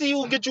texted. Na si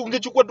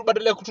ungechukua tu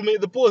badala ya kutumia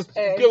the post.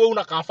 Pia wewe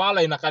una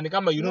kafala inakani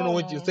kama you don't know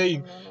what you're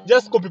saying.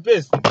 Just copy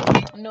paste.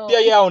 No. Pia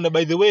yaona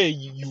by the way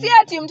you. See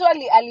ati mtu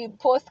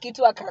alipost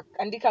kitu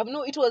akaandika.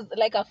 No, it was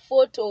like a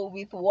photo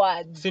with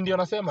words. Si ndio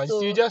nasema.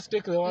 So you just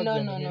take the words.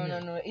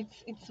 No.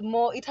 It's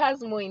more, it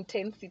has more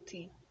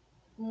intensity.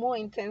 More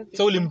intensity.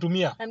 So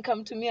ulimtumia. And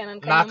come to me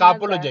and na aka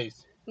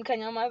apologize.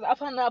 Nikanyamaza.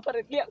 Hapana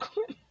apparently.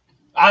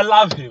 I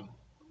love him.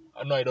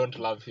 No, I don't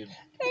love him.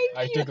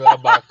 I take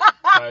that back.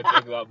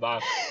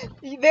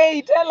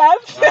 They tell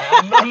us. No.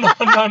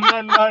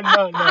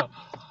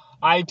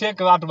 I take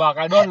that back.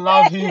 I don't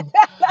love him.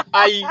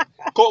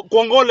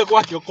 Kongole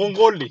kwake,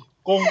 Kongole.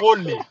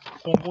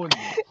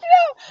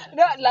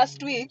 No,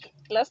 last week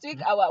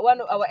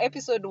our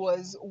episode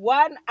was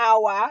 1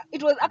 hour.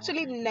 It was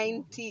actually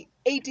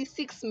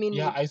 86 minutes.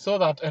 Yeah, I saw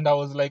that and I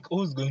was like,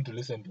 who's going to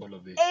listen to all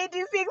of this?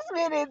 86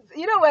 minutes.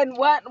 You know, when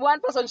one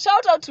person,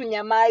 shout out to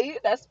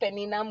Nyamai, that's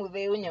Penina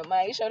Mudeu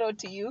Nyamai, shout out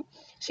to you.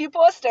 She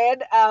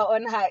posted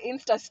on her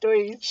Insta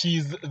stories.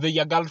 She's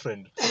your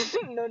girlfriend.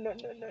 No.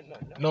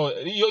 No,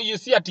 you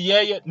see at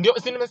yeye, ndio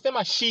si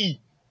nimesema she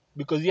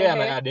because yeye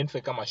ana identify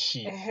kama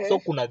she. So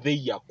kuna they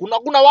ya.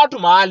 Kuna watu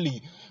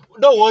mahali.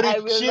 Don't worry.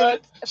 She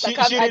relates.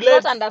 I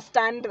don't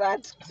understand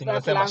that.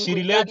 She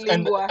relates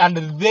and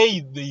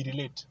they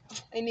relate.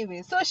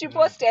 Anyway, so she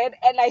posted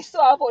and I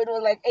saw it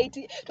was like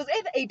 80. It was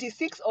either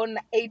 86 or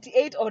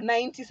 88 or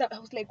 90. I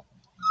was like,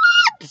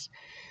 what?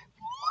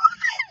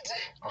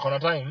 Akona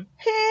time?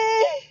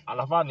 Hey.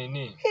 Anafaa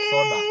nini? Hey.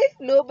 Soda.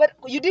 No, but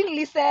you didn't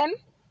listen.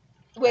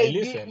 Wait, I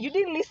listened. You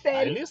didn't listen.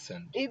 I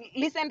listened. You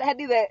listened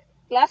hadi the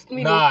last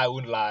minute. Nah, I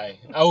wouldn't lie.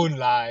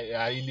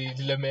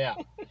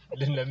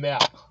 Ililemea.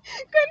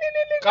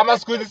 Kama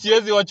siku hizi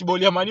siwezi watch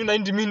ball ya Man U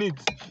 90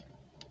 minutes.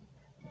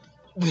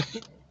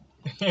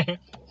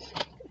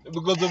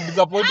 Because of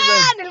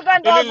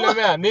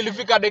disappointment.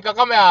 Nilifika dakika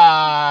kama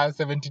ya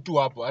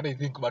 72 hapo. I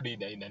think bado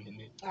ina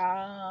nini.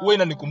 Wewe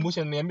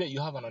inanikumbusha niambia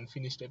you have an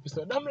unfinished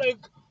episode. I'm like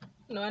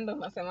no wonder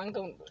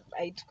unasemanga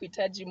I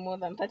quitaji more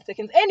than 30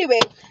 seconds. Anyway,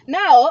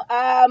 now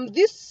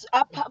this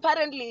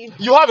apparently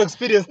you have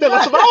experience. Tell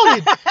us about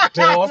it.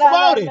 Tell us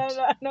about it.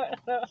 No.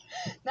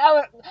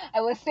 Now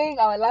I was saying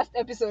our last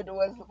episode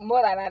was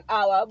more than an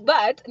hour,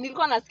 but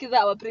nilikuwa nasikiza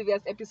our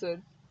previous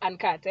episode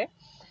unKut.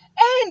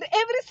 And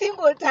every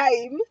single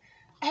time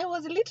I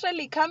was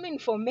literally coming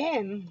for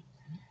men.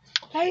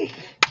 Like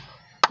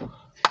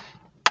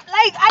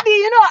Adi,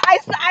 you know, I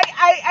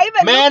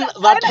even men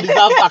that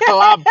deserve a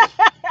clap.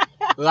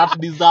 That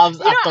deserves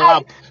a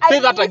clap. Say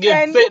that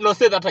again.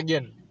 Say that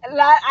again.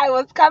 I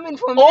was coming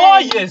for men. Oh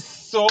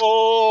yes.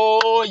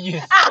 Oh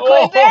yes.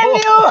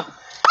 Continue.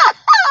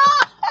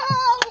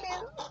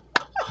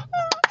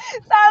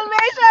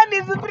 Salvation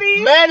is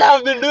free. Men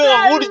have been doing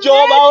a good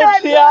job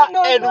out here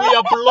and we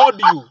applaud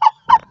you.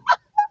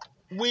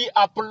 We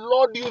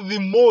applaud you the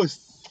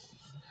most.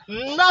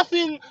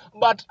 Nothing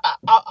but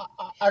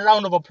a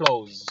round of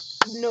applause.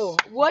 No,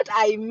 what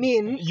I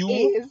mean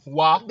is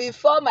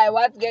before my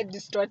words get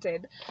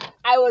distorted,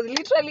 I was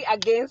literally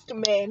against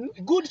men.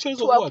 Good choice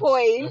to of a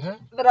point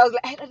that I was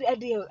like,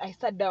 I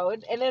sat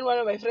down, and then one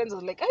of my friends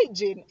was like, "Hey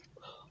Jane,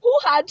 who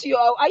hurt you?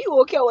 Are you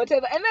okay or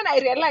whatever?" And then I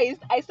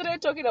realized I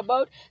started talking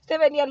about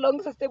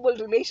 7-year-long sustainable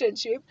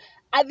relationship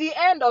at the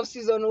end of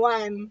season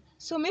 1.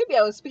 So maybe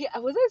I was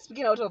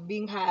speaking out of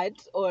being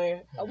hurt,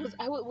 or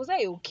was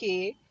I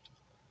okay?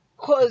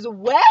 Cause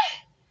where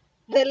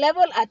the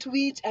level at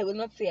which I will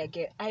not say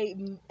again.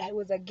 I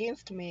was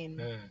against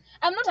men.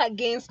 I'm not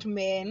against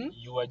men.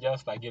 You are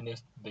just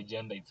against the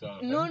gender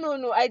itself.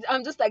 No.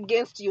 I'm just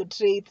against your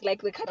traits,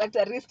 like the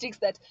characteristics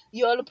that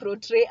you all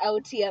portray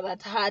out here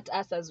that hurt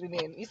us as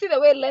women. You see the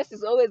way Les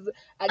is always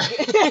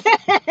against.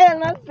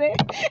 Not say.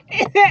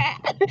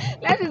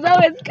 Les is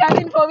always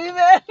coming for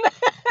women.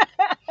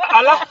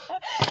 Allah.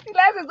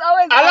 Les is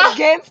always Allah.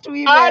 against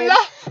women.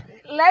 Allah.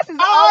 Les is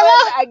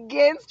always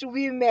against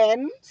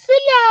women.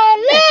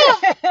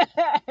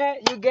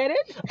 You get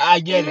it? I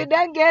get if it. you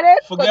don't get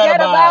it, forget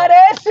about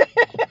it.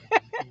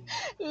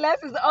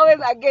 Les is always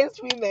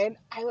against women.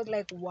 I was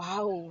like,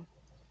 wow.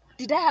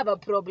 Did I have a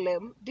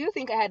problem? Do you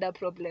think I had a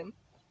problem?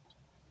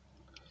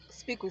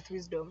 Speak with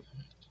wisdom.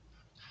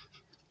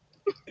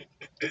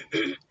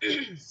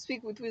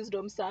 Speak with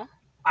wisdom, sir.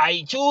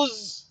 I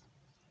choose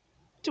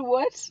to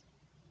what?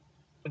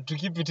 To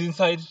keep it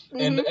inside.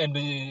 And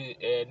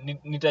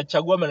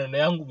nitachagua maneno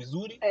yangu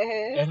vizuri.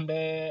 And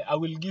I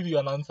will give you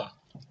an answer.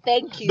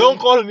 Thank you. Don't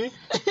call me.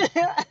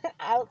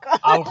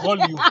 I'll call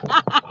you.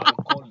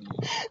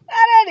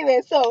 But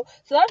anyway, so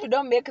that we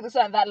don't make this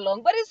one that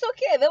long, but it's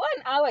okay. The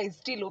 1 hour is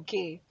still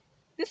okay.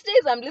 These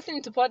days I'm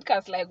listening to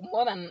podcasts like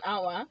more than an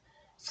hour.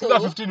 So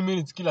 15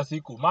 minutes kila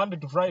siku, Monday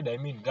to Friday. I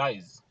mean,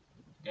 guys,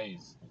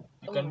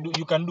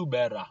 you can do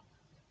better.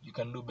 You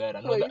can do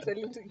better. No,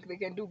 they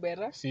can do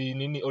better. See,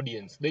 Nini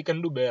audience, they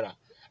can do better.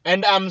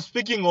 And I'm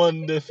speaking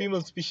on the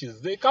female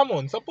species. They come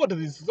on, support the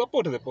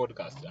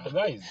podcast,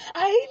 guys.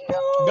 I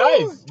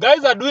know.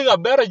 Guys are doing a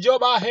better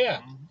job out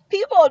here.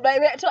 People,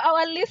 to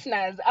our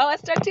listeners, our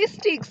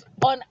statistics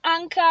on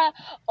Anchor,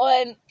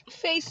 on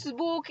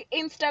Facebook,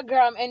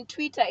 Instagram, and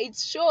Twitter, it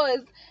shows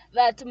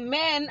that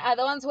men are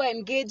the ones who are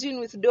engaging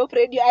with Dope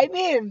Radio. I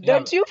mean,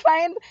 don't you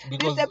find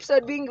this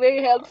episode being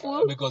very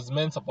helpful? Because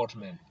men support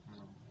men.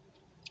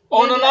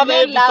 On another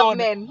episode, love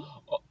men.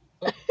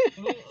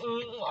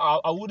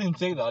 I wouldn't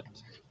say that,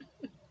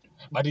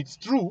 but it's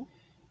true.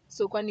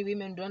 So, kwani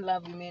women don't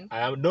love women?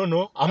 I don't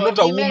know. I'm not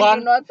a woman. Women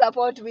do not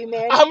support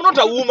women. I'm not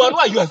a woman.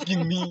 Why are you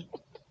asking me?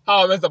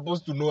 How am I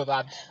supposed to know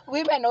that?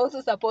 Women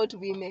also support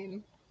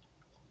women.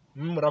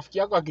 Rafiki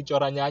yako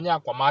akichora nyanya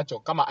kwa macho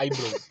kama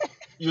eyebrows.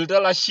 You'll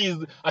tell her she's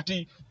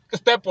ati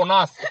step on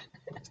us.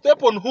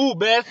 Step on who,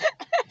 Beth?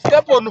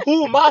 Step on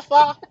who,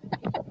 Martha?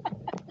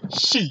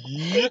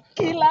 She.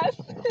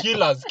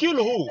 Killers.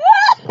 Kill who?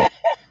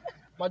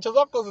 Macho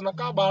zako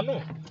zinakaa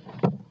bano.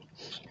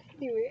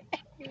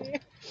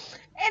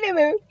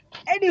 Anyway.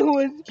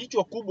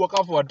 Kichwa kubwa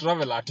kafu wa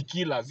traveler ati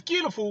killers.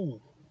 Kill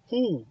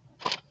who?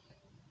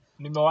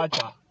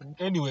 Nimewacha.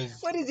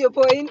 Anyways. What is your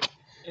point?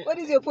 What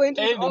is your point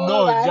with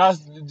all that?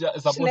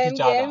 Just support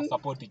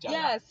each other.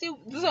 Yeah, see,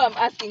 this is what I'm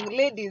asking.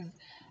 Ladies,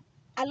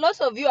 a lot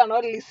of you are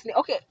not listening.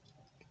 Okay,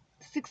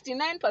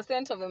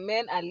 69% of the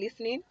men are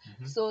listening.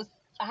 Mm-hmm. So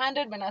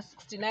 100 minus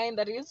 69,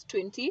 that is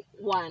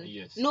 21.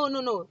 Yes. No,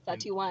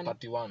 31.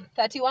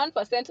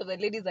 31% of the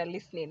ladies are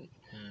listening.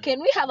 Can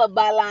we have a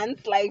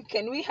balance? Like,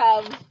 can we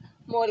have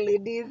more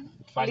ladies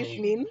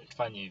listening?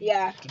 Funny.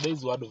 Yeah.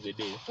 Today's word of the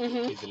day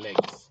is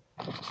legs.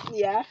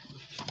 Yeah.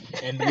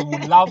 And we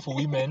would love for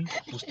women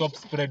to stop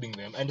spreading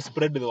them and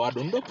spread the word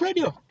on the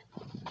radio.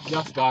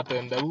 Just that,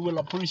 and we will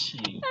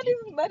appreciate.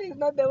 That is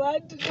not the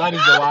word. That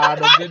is the word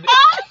of the day.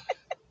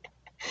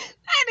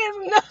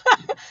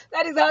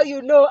 That is how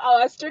you know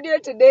our studio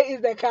today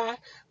is the car.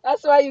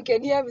 That's why you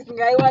can hear Miss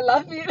Ngaiwa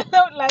laughing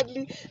out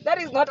loudly.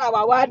 That is not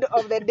our word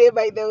of the day,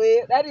 by the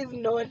way. That is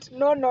not.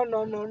 No.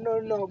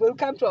 We'll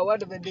come to our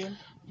word of the day.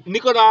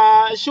 Niko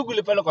na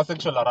shughuli pale kwa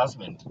sexual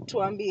harassment.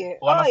 Tuambie.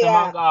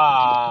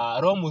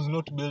 Wanasemanga Rome was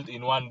not built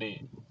in one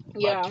day.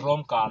 Yeah. But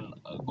Rome can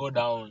go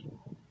down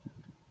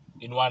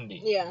in one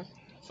day. Yeah.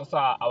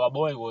 Sasa our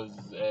boy was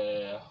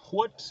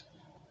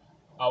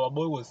Our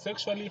boy was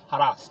sexually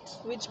harassed.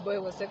 Which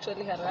boy was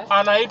sexually harassed?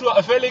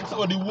 Anaitwa Felix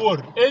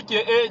Odiwuor,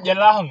 aka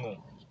Jalango.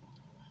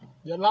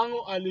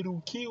 Jalango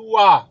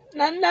alirukiwa.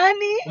 Na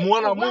nani?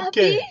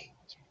 Mwanamke.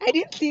 I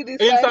didn't see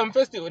this. In some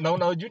festival. Na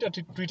unajuta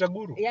Twitter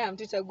guru. Yeah, I'm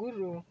Twitter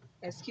guru.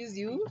 Excuse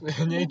you.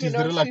 It is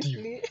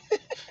relative.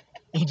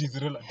 It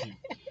is relative.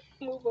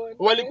 Move on.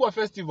 Walikuwa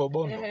festival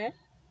Bondo.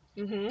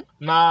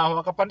 Na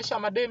wakapandisha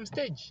madem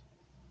stage.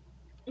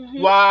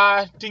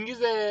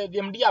 Watingize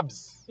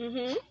DMDabs.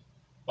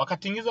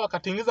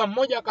 Wakatingiza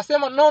mmoja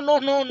akasema no.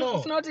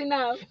 It's not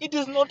enough. It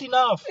is not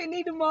enough. We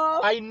need more.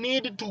 I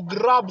need to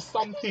grab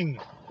something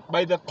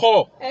by the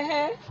core.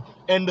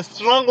 And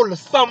strangle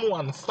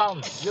someone's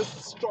son.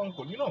 Just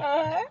strangle, you know.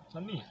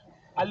 Nani?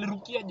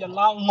 Alirukia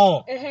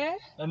Jalango.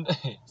 And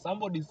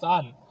somebody's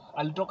son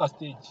alitoka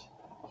stage.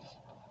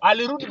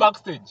 Alirudi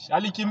backstage.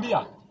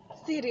 Alikimbia.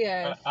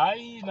 Serious?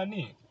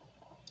 Nani?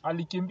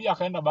 Alikimbia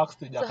akaenda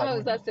backstage. So how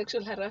is that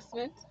sexual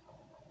harassment?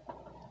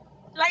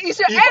 Like if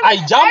I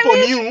jump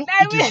on you,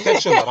 it is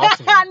sexual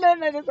harassment. No,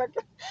 it's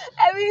okay.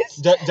 I wish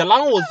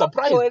Jalango was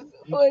surprised.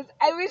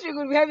 I wish we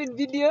could be having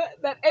video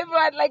that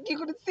everyone, like, you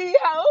could see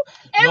how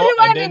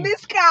everyone in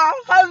this car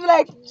has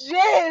like,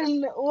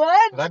 Jen,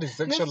 what? That is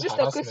sexual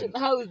harassment.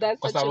 How is that sexual harassment?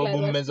 Kwa sababu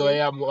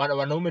mmezoea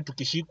wanaume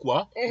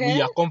tukishikwa,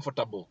 we are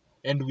comfortable.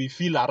 and we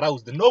feel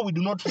aroused. No, we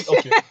do not feel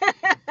okay.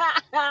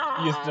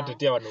 Yes,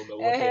 tutatetea wanaume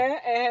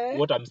wote.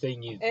 What I'm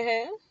saying is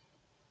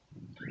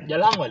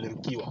jalangu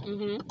alirukiwa.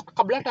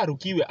 Kabla hata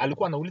arukiwe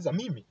alikuwa anauliza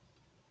mimi.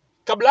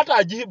 Kabla hata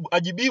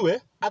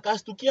ajibiwe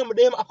akastukia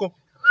mdem ako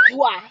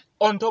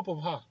on top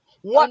of her.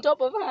 On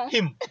top of her?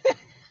 Him.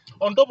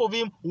 On top of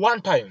him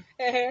one time.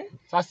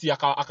 Sasa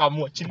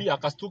akamwachilia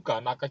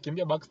akastuka na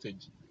akakimbia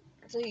backstage.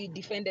 So he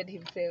defended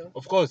himself.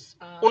 Of course.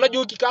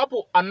 Unajua ukika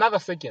hapo another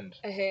second.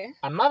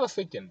 Another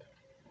second.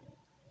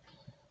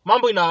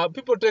 Mambo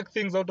people take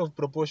things out of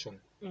proportion.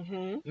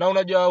 Na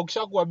unajua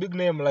ukishakuwa big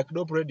name like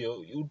Dope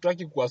Radio,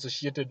 utaki ku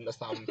associated na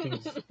some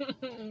things.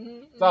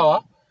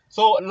 Sawa?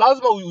 So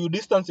lazima you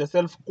distance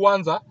yourself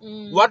kwanza.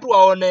 Watu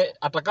waone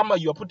hata kama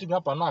you are putting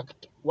up an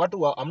act.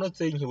 I'm not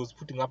saying he was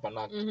putting up an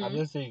act. I'm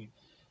just saying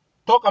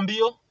toka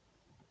mbio,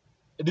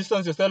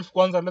 distance yourself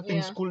kwanza, let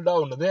things cool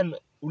down, then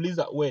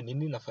uliza we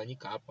nini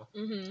nafanyika hapa.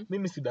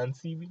 Mimi si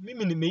dansiwi,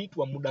 mimi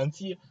nimeitwa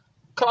mudansie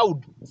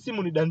crowd, si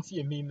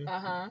munidansie mimi.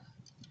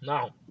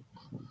 Now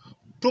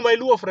to my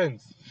Luo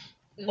friends,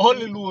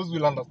 only Luos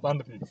will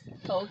understand this.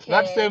 Okay.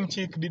 That same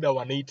chick did a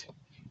 180.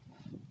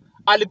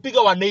 Alipiga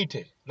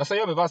 180 na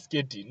sasa amevaa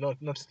sketi,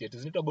 not sketi,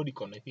 zinaitwa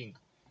bodycon I think.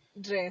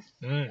 Dress.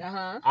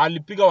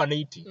 Alipiga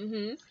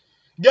 180.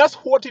 Just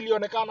what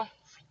ilionekana?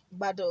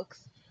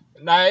 Buttocks.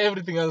 Na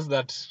everything else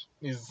that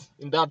is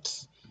in that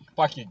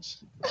package.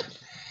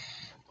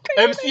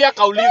 MC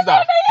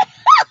akauliza.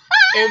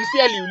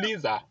 MC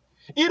aliuliza.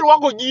 Iru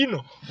wako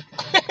jino.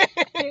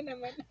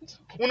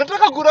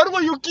 Unataka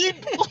kurarua hiyo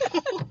kitu?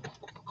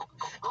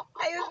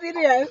 Are you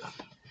serious?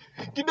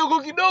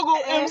 Kidogo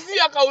MC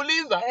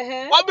akauliza.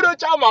 Wabiro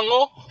chama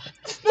ngo.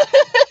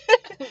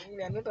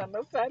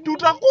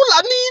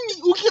 Tutakula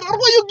nini?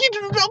 Ukirarua hiyo kitu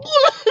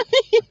tutakula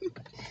nini?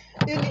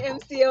 Yuni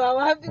MC wa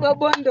wapi wa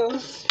Bondo?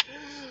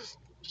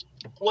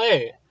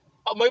 Wait,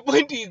 my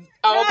point is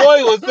our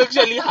boy was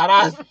sexually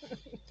harassed.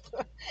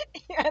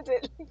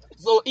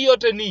 So hiyo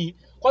teni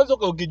kwanza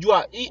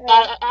ukijua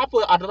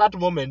hapo at that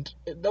moment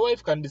the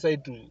wife can decide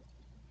to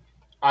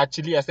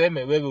actually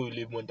aseme wewe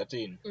will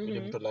entertain,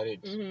 will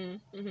tolerate.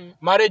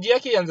 Marriage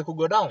yake ianze ku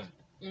go down.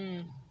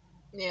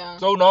 Yeah.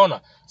 So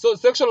unaona. So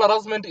sexual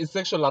harassment is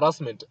sexual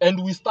harassment and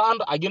we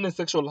stand against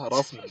sexual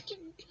harassment.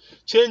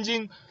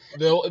 Changing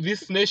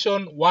this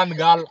nation one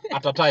girl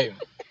at a time.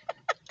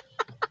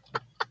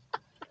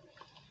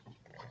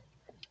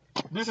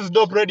 This is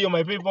Dope Radio,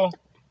 my people.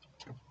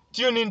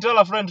 Tune in, tell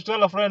a friend to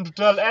tell a friend to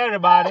tell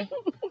everybody.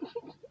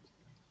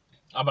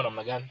 Aba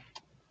namna gani?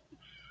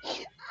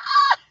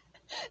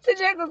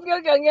 Sijui kusikia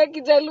ukiongea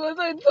Kijaluo,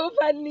 so it's so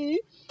funny.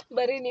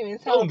 But anyway,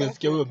 sawa.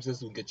 Ungesikia huyo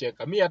msesi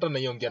ungecheka. Mimi hata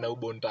naiongea na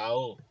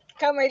ubontao.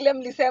 Kama ile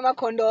mlisema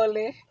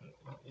kondole.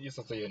 Hiyo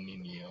sasa hiyo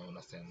nini hiyo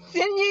unasema? Si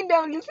nyinyi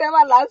ndio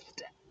mlisema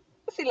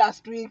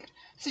last week.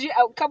 Sijui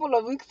a couple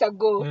of weeks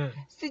ago.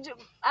 Sijui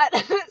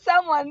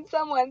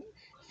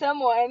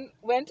someone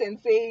went and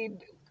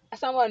said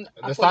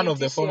the son of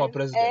the former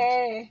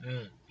president.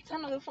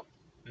 Son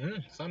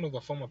of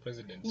the former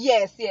president.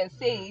 Yes,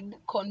 said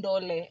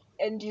kondole.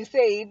 And you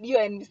said, you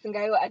and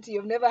Singayo Ati,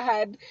 you've never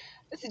had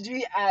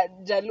sijui a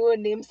Jaluo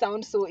name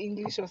sound so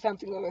English or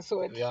something of the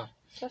sort. Yeah.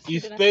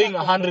 If paying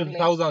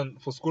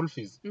 100,000 for school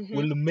fees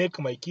will make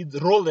my kids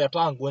roll their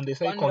tongue when they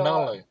say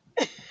kondole.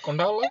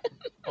 Kondole?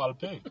 I'll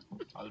pay.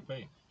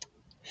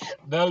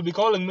 They'll be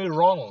calling me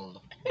Ronald,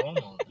 yeah.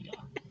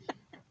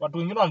 But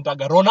when you don't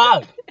tag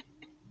Ronald.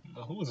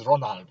 Who is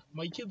Ronald?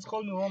 My kids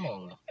call me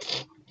Ronald.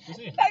 You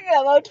see?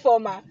 Talking about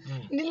former.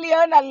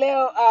 Niliona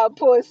leo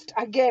post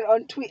again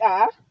on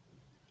Twitter.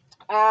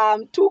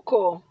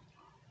 Tuko.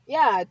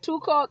 Yeah,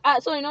 Tuko.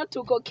 Sorry, not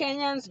Tuko.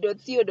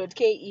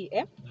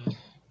 Kenyans.co.ke.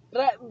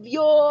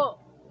 Your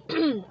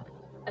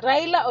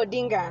Raila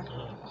Odinga,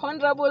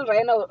 Honorable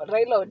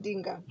Raila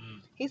Odinga.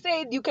 He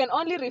said, you can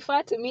only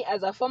refer to me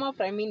as a former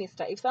prime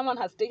minister if someone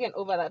has taken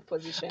over that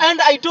position.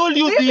 And I told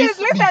you this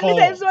before. Listen,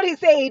 this is what he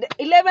said.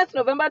 11th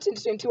November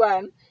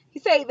 2021. He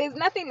said, there's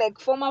nothing like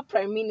former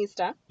prime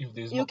minister.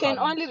 You can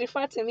only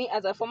refer to me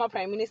as a former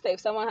prime minister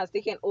if someone has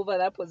taken over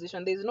that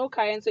position. There's no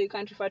current, so you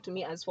can't refer to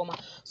me as former.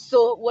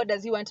 So what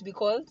does he want to be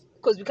called?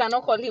 Because we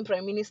cannot call him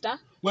prime minister.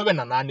 Wewe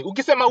na nani?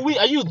 Ukisema we,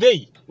 are you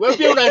they? Wewe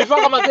pia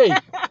unarefer kama they?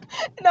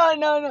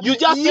 No. You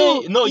just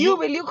say no.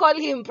 Will you call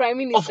him prime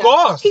minister? Of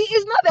course. He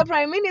is not the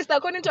prime minister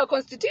according to our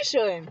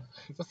constitution.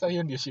 Sasa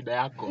hiyo ndio shida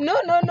yako. No.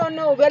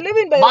 We're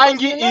living by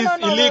Bangi is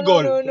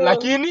illegal.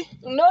 Lakini?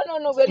 No.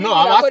 We're living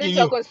according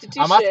to our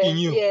constitution. I'm asking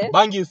you. Yes.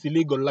 Bangi is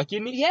illegal.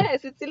 Lakini?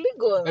 Yes, it's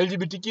illegal.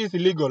 LGBTQ is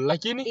illegal.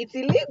 Lakini? It's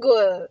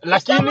illegal. Lakini?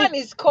 If someone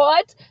is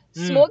caught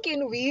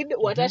smoking weed,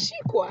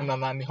 watashikwa. Na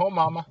nani ho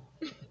mama?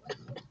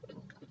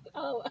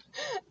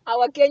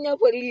 Our Kenya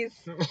police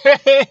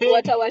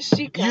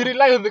watawashika. You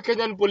rely on the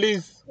Kenyan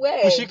police.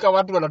 Where? Kushika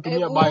watu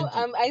wanatumia bangi.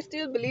 I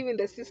still believe in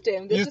the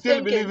system. The you system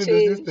still believe in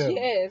change. the system?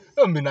 Yes.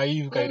 Don't be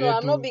naive, Kairetu. No,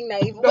 I'm not being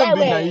naive. Don't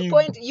be naive.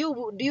 Point you.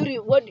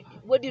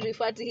 What do you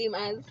refer to him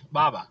as?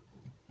 Baba.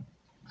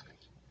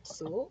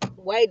 So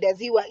why does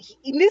he?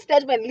 In this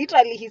statement,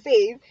 literally, he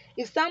says,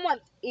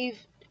 if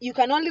you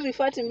can only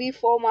refer to me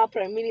former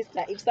prime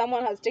minister if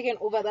someone has taken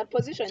over that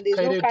position. There's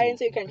no current,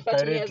 so you can refer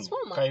to me as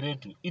former.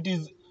 Kairetu. It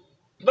is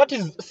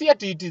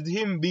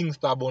him being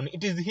stubborn.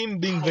 It is him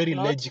being very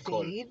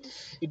logical.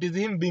 It is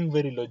him being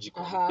very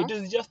logical. It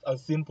is just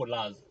as simple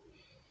as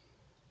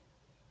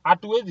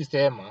hatuwezi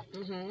sema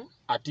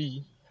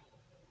ati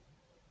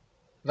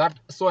that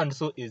so and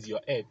so is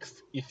your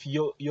ex if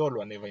you all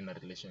were never in a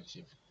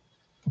relationship.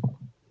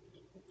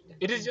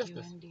 It is just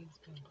this.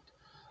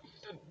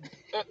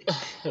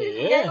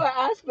 Yeah.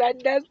 Ask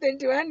that, does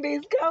 21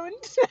 days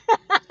count?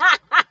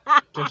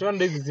 21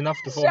 days is enough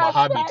to form a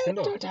habit, you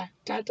know?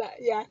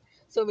 Yeah.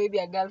 So maybe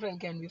a girlfriend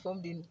can be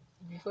formed in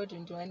before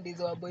 21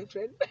 days or a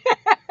boyfriend.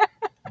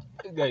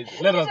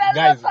 Let us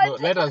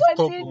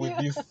stop with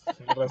this.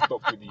 Let us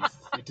stop with this.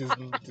 It is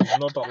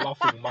not a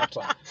laughing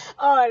matter.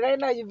 Oh, right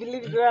now you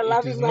believe it's not a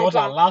laughing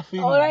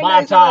matter.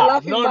 It is not a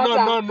laughing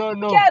matter.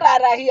 No. Get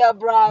out of here,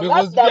 bro.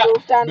 That's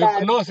double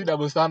standard. No, si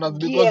double standards.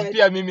 Because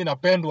pia mimi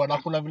napendwa na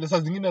kuna vile saa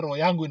zingine roho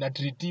yangu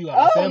inatritiwa.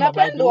 Nasema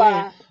by the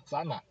way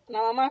sana.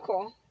 Na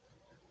mamako?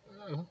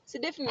 Si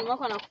definitely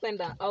mamako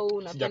anakupenda au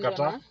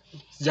unapendwa na?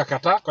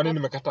 Sijakataa. Kwa nini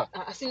nimekataa?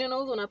 Si ndio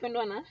unauza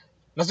unapendwa na?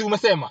 Na si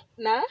umesema?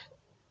 Na?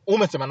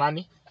 Umesema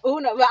nani?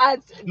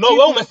 No,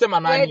 wewe umesema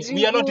nani?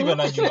 We are not even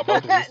arguing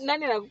about this.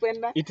 Nani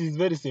anakupenda? It is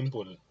very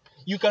simple.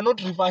 You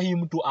cannot refer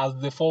him to as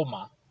the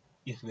former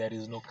if there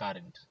is no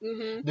current.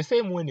 The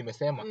same way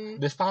nimesema,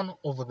 the son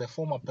of the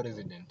former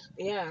president.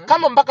 Yeah.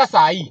 Kama mpaka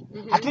saa hii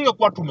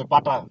hatungekuwa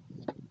tumepata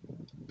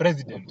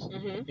president,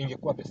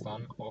 ingekuwa the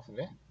son of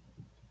the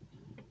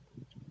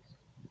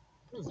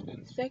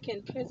president.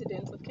 Second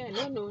president of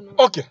Kenya. No.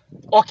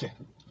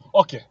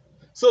 Okay.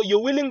 So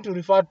you're willing to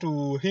refer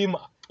to him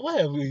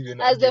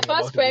as the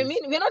first prime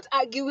minister? We're not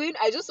arguing.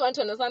 I just want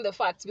to understand the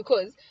facts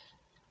because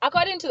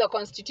according to the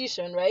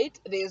constitution, right,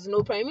 there is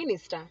no prime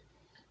minister.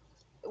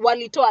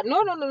 Walitoa.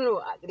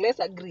 No. Let's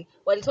agree.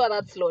 Walitoa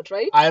that slot,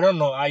 right? I don't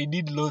know. I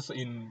did laws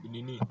in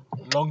Nini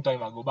long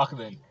time ago, back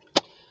then.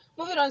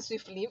 Moving on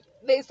swiftly.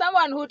 There's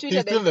someone who tweeted.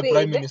 He's still the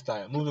prime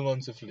minister. Moving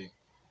on swiftly.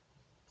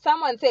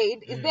 Someone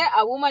said, is there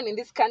a woman in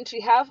this country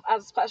half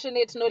as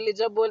passionate,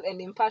 knowledgeable, and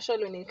impartial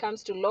when it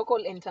comes to local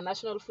and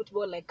international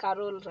football like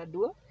Carol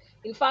Radu?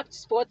 In fact,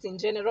 sports in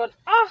general.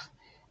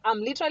 I'm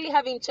literally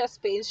having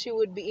chest pains. She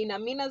would be in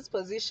Amina's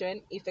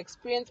position if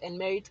experience and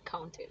merit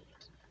counted.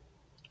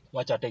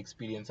 Watch out,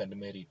 experience and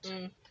merit.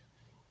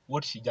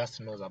 What she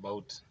just knows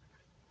about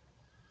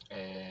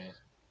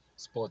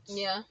sports.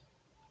 Yeah.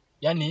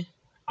 Yani,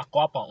 ako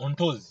hapa on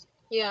toes.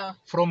 Yeah.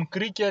 From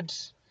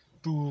cricket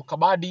to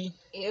kabaddi.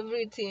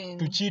 Everything.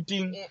 To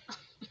cheating. Yeah.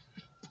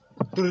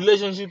 To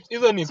relationships.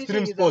 Even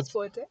extreme sports.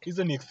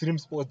 Even extreme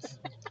sports.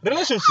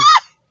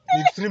 Relationships.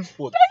 Extreme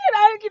sports. Talking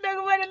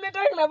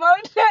about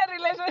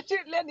relationship.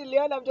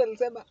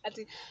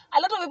 A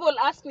lot of people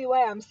ask me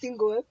why I'm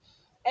single,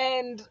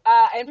 and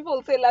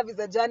people say love is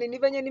a journey.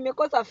 Nivenye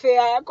nimekosa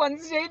fair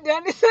kuanzisha hii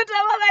journey. So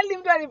tafadhali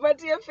mtu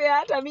anipatie fair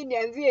hata mimi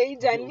nianzie hii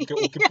journey.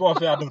 Ukipewa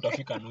fair hata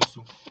utafika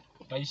nusu.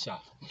 Utaisha.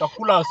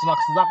 Utakula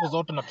snacks zako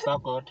zote na pesa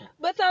yako yote.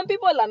 But some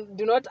people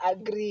do not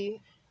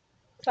agree.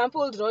 Some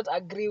people do not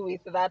agree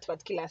with that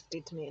particular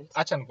statement.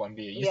 Acha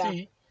nikwambie. You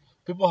see,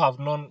 people have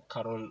known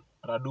Carol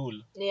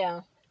Radul.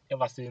 Yeah.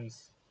 Ever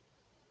since.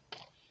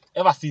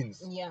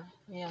 Yeah.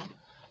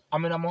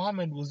 Amina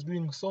Mohammed was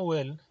doing so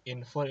well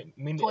in foreign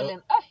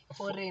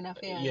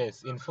affairs.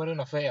 Yes, in foreign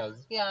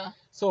affairs. Yeah.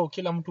 So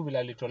kila mtu vile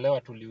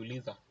alitolewa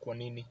tuliuliza kwa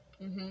nini?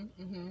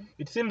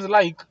 It seems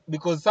like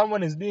because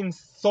someone is doing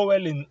so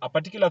well in a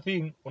particular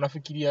thing,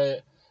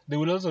 unafikiria they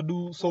will also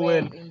do so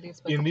well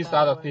in this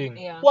other thing.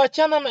 Yeah.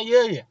 Kuachana na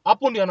yeye,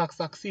 hapo ndio ana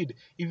succeed.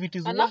 If it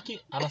is working,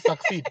 ana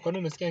succeed. Kwa nini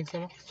umesikia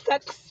nikisema?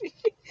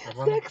 Succeed.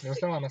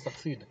 Nimesema ana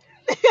succeed.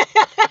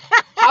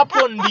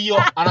 Hapo ndio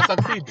ana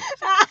succeed.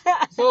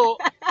 So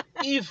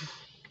if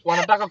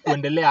wanataka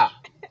kuendelea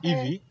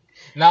hivi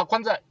na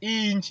kwanza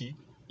hii nchi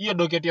hiyo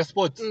docket ya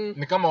sports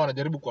ni kama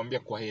wanajaribu kuambia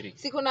kwaheri.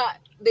 Si kuna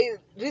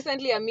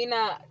recently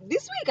Amina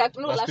this week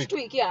last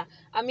week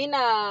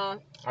Amina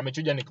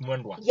amechuja Nick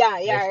Mwendwa.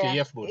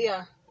 FKF board.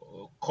 Yeah.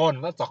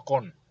 Con, that's a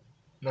con.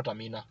 Not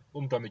Amina.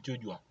 Huyo mtu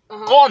amechujwa.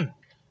 Con.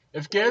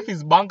 FKF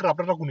is bankrupt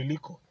hata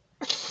kuniliko.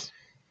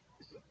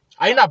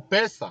 Haina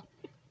pesa.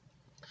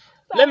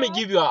 Let me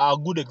give you a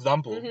good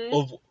example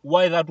of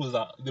why that was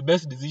the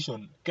best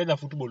decision Kenya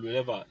football will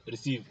ever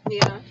receive.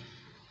 Yeah.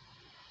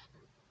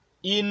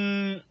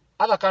 In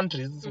other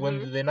countries,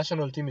 when the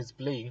national team is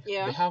playing,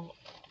 they have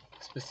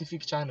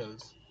specific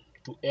channels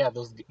to air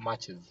those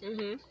matches.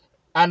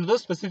 And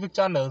those specific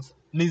channels,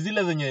 ni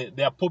zile zenye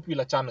they are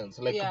popular channels,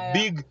 like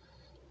big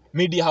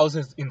media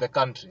houses in the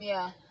country.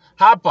 Yeah.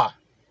 Hapa.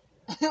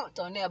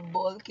 Utaonea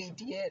ball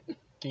KTN.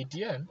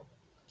 KTN?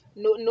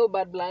 No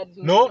bad blood.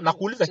 No,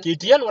 nakuuliza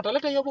KTN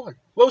wataleta hiyo ball.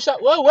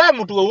 Wewe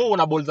mtu wewe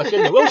una ball za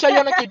Kenya. Wewe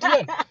ushaiona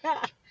KTN?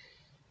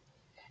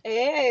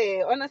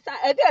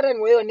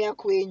 Wewe ni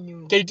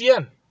kwenyu.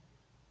 KTN.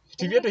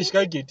 TV yetu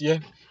ishikai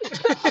KTN.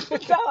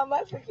 Sawa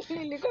basi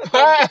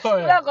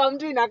nilikuwa kwa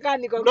mtu inakaa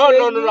niko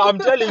kwenyu. No, I'm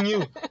telling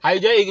you.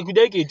 Haijai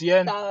kujai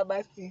KTN. Sawa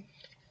basi.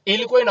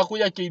 ilikuwa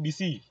inakuja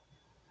KBC.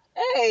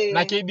 Hey.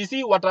 Na KBC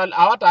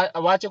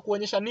waache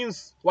kuonyesha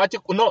news.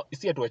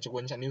 Si ati waache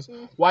kuonyesha news.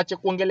 Waache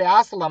kuongelea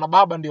Asla na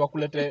baba ndio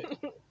wakulete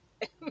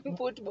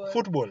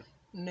football.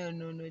 No.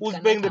 Who's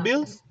paying the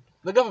bills?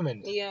 The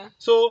government. Yeah.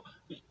 So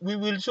we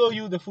will show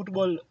you the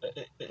football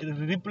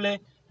replay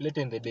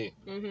later in the day.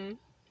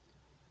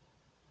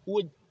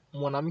 Huyo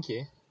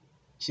mwanamke,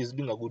 she's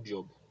doing a good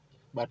job.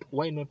 But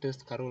why not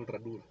test Carol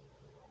Radul?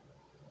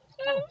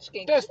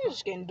 She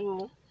can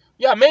do.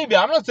 Yeah, maybe.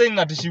 I'm not saying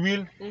that she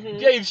will.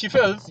 Yeah, if she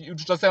fails,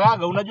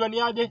 tutasemaga unajua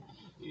ni aje?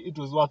 It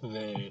was worth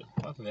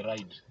the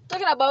ride.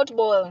 Talking about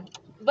ball.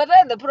 But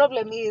then the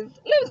problem is,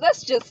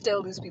 let's just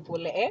tell these people,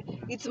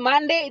 it's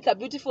Monday, it's a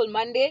beautiful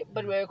Monday,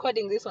 but we're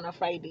recording this on a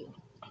Friday.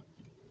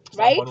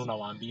 Right?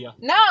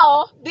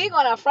 Now, being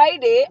on a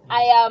Friday,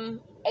 I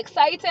am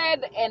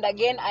excited, and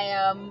again, I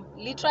am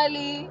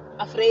literally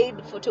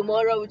afraid for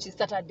tomorrow, which is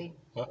Saturday.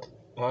 What?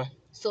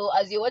 So,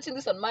 as you're watching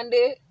this on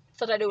Monday,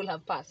 Saturday will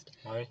have passed.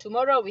 Why?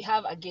 Tomorrow, we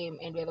have a game,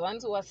 and we're the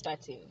ones who are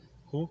starting.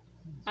 Who?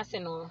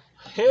 Arsenal.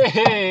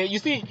 Hey, you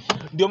see,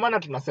 ndio maana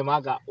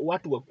tunasemaga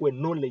watu wakuwe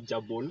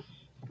knowledgeable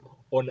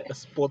on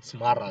sports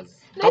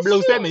matters. Kabla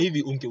useme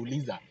hivi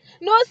ungeuliza.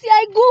 No, see,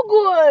 I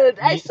googled.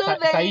 I saw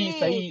the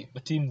sahi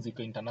teams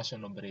iko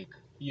international break.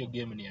 Hiyo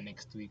game ni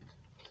next week.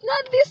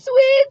 Not this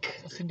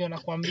week. Si ndio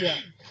nakwambia.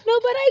 No,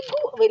 but I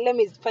go. Wait, let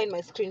me find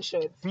my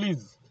screenshots.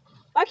 Please.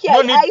 Okay,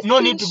 no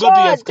need to go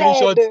to your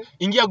screenshots.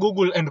 Ingia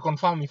Google and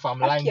confirm if I'm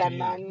lying to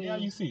you. Yeah,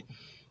 you see.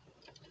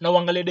 Na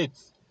uangalie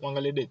dates.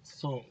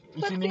 So,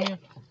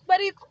 but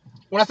it's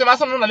unasema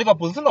Arsenal na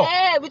Liverpool, no?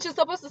 Which is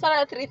supposed to start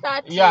at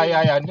 3:30.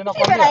 Yeah. Ndio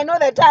nakwambia. Even I know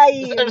the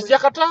time.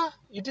 Sijakata.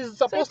 It is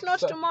supposed so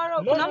it's not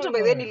tomorrow. Kuna mtu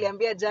by then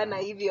niliambia jana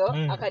hivyo,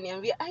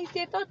 akaniambia, I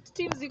thought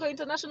teams ziko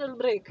international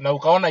break. Na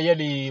ukaona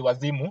yeli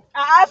wazimu.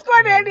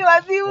 Asko ni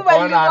wazimu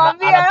bali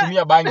nilimwambia.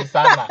 Anatumia bangi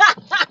sana.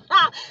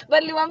 But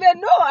nilimwambia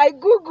no, I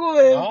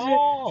googled.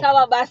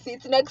 Sawa basi,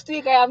 it's next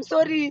week. I am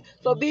sorry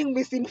for being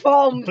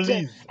misinformed.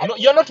 Please. No,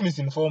 you're not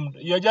misinformed.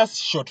 You're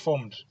just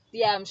short-formed.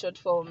 Yeah, I'm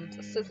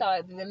short-formed. So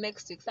the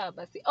next week, sawa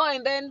basi. Oh,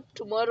 and then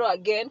tomorrow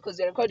again, because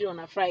we're recording on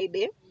a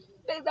Friday,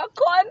 there's a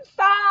concert.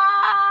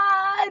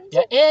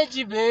 Yeah,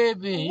 edgy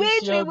baby.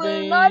 Which we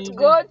will not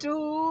go to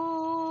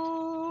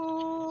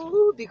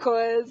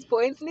because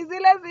points ni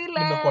zile.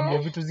 Nimekuambia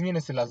vitu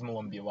zingine si lazima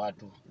uambie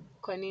watu.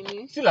 Kwa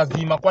nini? Si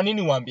lazima, kwa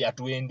nini uambie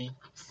atuendi?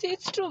 See,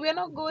 it's true, we are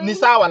not going. Ni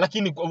sawa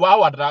lakini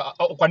wao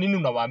kwa nini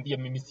unawaambia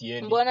mimi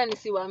siendi? Mbona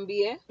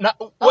nisiwaambie? Na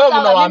wewe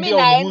unawaambia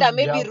mimi naenda,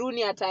 maybe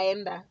Roonie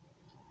ataenda.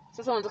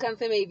 Sasa unataka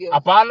niseme hivyo?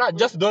 Hapana,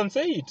 just don't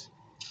say it.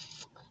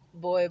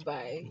 Boy,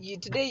 bye.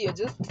 Today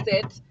you're just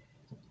set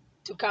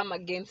to come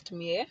against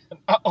me, eh?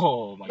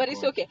 Oh my God. But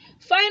it's okay.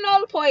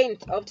 Final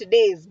point of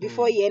today's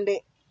before you end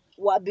it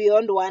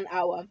beyond 1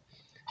 hour.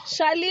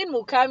 Charlene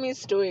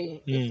Mukami's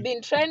story. It's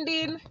been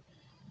trending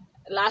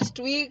last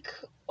week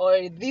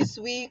or this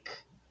week,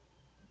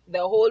 the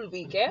whole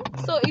week, eh?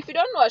 So if you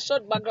don't know a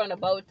short background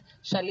about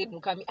Charlene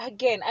Mukami,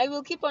 again, I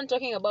will keep on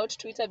talking about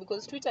Twitter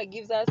because Twitter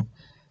gives us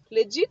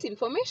legit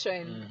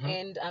information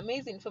and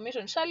amazing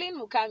information. Charlene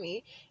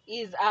Mukami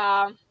is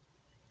a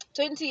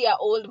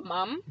 20-year-old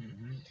mom.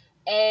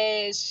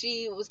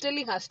 She was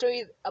telling her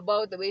story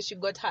about the way she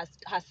got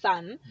her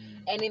son.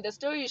 And in the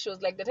story, she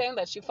was like, the time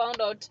that she found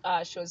out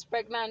she was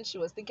pregnant, she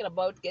was thinking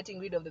about getting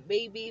rid of the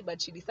baby,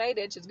 but she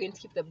decided she's going to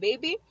keep the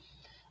baby.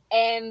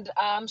 And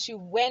she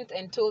went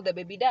and told the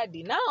baby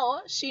daddy.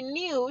 Now, she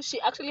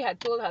actually had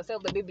told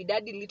herself the baby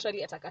daddy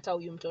literally atakata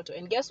huyu mtoto.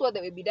 And guess what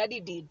the baby daddy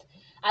did?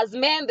 As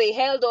men, they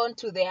held on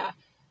to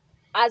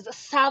as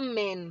some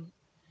men,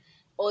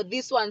 or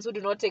these ones who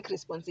do not take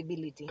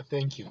responsibility.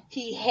 Thank you.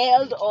 He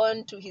held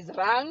on to his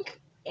rank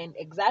and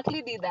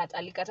exactly did that,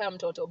 alikata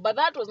mtoto. But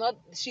that was not,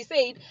 she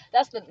said,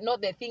 that's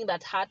not the thing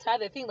that hurt her.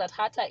 The thing that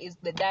hurt her is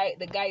the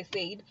guy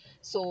said,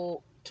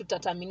 so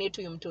tutaterminate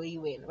huyu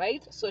mtoiwe,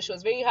 right? So she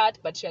was very hurt,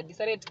 but she had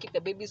decided to keep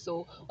the baby,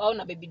 so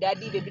na baby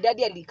daddy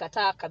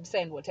alikataa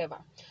kabisa and whatever.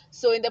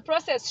 So in the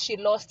process, she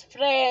lost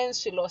friends,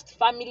 she lost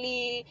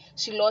family,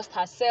 she lost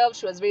herself.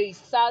 She was very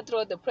sad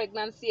throughout the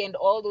pregnancy and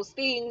all those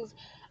things.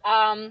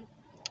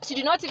 She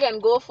did not even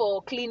go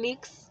for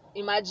clinics.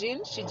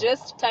 Imagine, she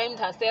just timed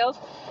herself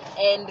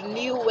and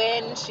knew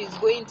when she's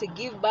going to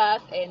give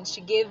birth, and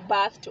she gave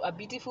birth to a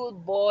beautiful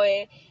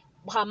boy.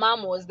 Her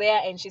mom was there,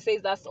 and she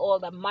says that's all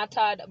that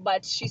mattered.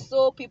 But she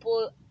saw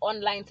people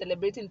online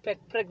celebrating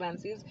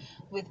pregnancies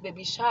with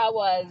baby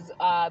showers,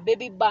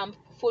 baby bump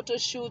photo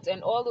shoots,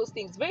 and all those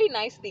things, very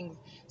nice things.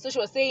 So she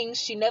was saying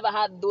she never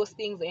had those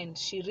things, and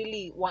she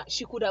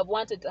could have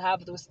wanted to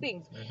have those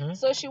things.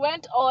 So she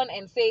went on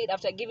and said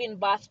after giving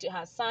birth to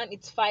her son,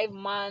 it's 5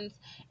 months,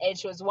 and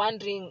she was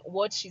wondering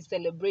what she's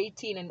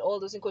celebrating and all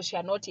those things because she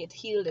had not yet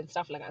healed and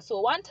stuff like that. So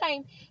one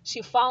time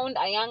she found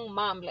a young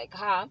mom like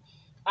her,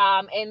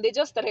 and they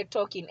just started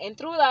talking, and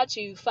through that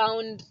she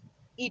found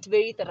it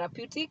very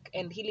therapeutic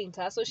and healing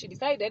to her. So she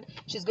decided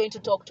she's going to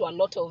talk to a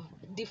lot of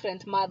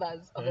different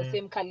mothers of the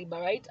same caliber,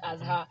 right,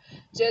 as her,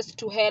 just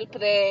to help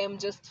them,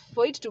 just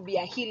for it to be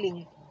a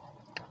healing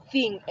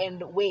thing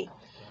and way.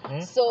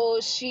 So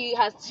she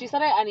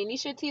started an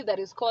initiative that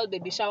is called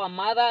Baby Shower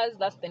Mothers.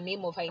 That's the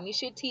name of her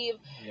initiative.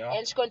 Yeah.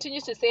 And she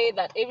continues to say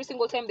that every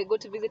single time they go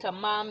to visit her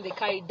mom, they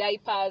carry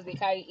diapers, they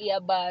carry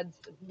earbuds,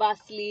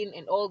 Vaseline,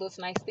 and all those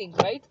nice things,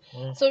 right?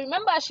 So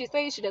remember, she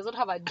says she does not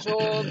have a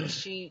job.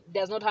 She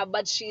does not have,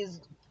 but she's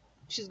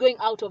going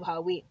out of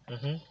her way.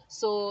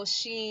 So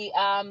she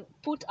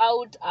put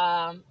out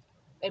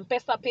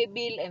M-Pesa pay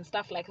bill and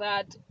stuff like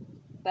that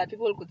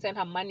people could send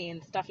her money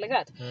and stuff like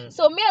that.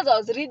 So me, as I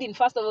was reading,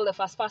 first of all, the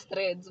first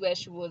threads where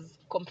she was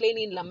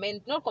complaining,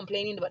 not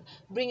complaining, but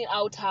bringing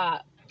out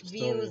her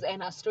views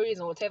and her stories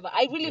and whatever,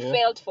 I really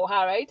felt for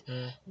her, right?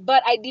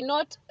 But I did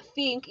not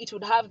think it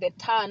would have the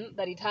turn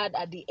that it had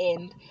at the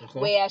end,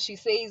 where she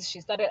says she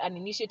started an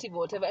initiative or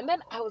whatever. And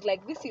then I was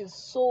like, this is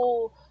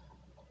so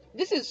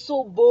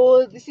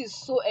bold, this is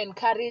so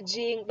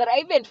encouraging, that I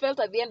even felt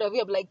at the end of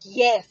it, I'm like,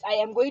 yes, I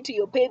am going to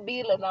your pay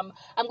bill, and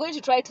I'm going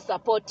to try to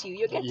support you.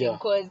 You're getting,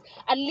 because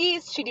at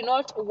least she did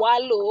not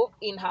wallow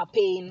in her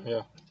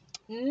pain.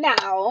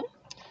 Now,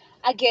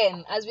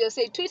 again, as we have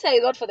said, Twitter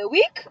is not for the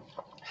weak,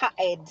 her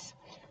heads.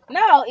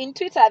 Now, in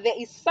Twitter, there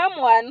is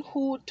someone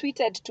who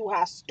tweeted to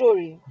her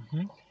story.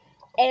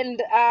 And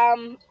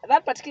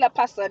that particular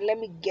person, let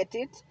me get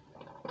it.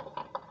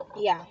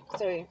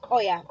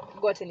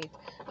 Gotten it.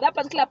 That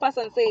particular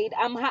person said,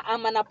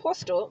 I'm an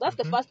apostle. That's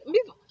the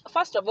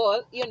first of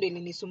all, hiyo ndio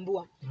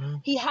ilinisumbua.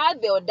 He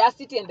had the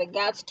audacity and the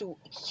guts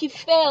he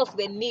felt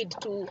the need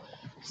to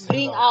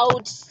bring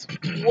out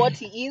what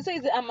he is. So he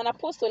said, I'm an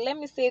apostle. Let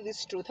me say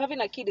this truth.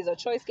 Having a kid is a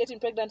choice. Getting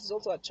pregnant is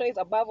also a choice.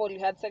 Above all, you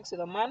had sex with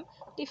a man.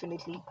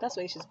 Definitely. That's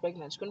why she's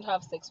pregnant. She couldn't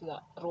have sex with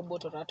a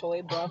robot or a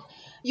toy, bro.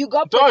 You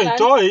got pregnant.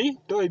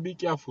 Toy, be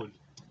careful.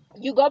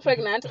 You got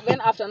pregnant,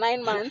 then after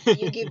 9 months,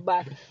 you give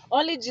birth.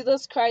 Only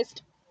Jesus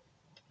Christ's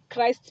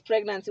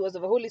pregnancy was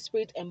of the Holy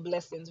Spirit and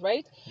blessings,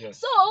 right? Yes.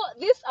 So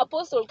this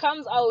apostle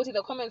comes out in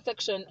the comment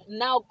section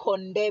now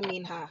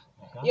condemning her.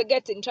 You're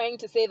getting, trying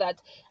to say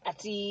that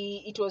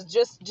it was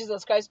just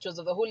Jesus Christ, was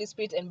of the Holy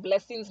Spirit and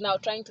blessings, now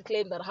trying to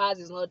claim that hers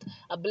is not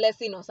a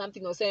blessing or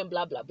something, or saying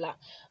blah, blah, blah.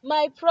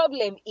 My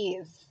problem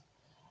is,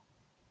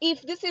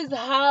 if this is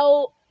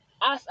how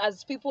us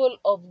as people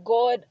of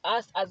God,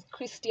 us as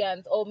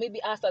Christians, or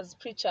maybe us as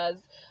preachers,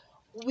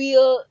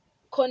 will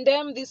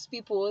condemn these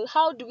people,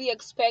 how do we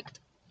expect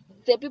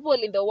the people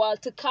in the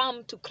world to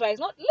come to Christ?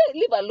 Not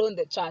leave alone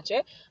the church,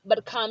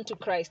 but come to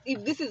Christ.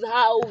 If this is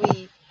how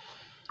we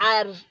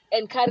are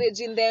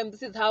encouraging them,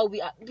 this is how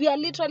we are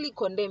literally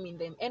condemning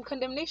them. And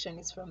condemnation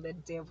is from the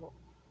devil.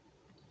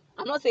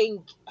 I'm not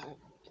saying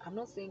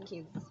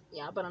he's,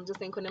 but I'm just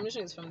saying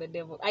condemnation is from the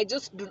devil.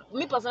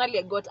 Me personally,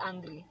 I got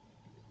angry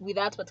with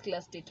that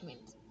particular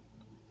statement.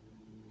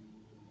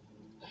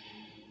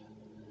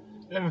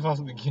 Let me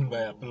first begin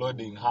by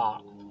applauding her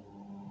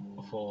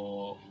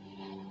for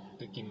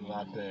taking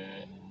that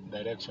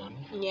direction.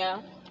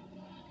 Yeah.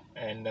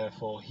 And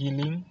for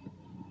healing,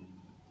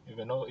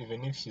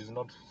 even if she's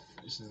not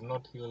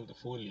healed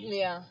fully.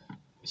 Yeah.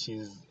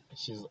 She's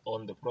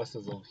on the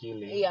process of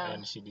healing. Yeah.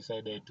 And she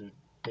decided to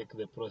take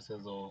the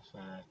process of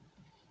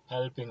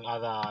helping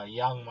other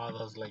young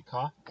mothers like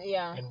her.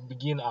 Yeah. And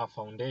begin a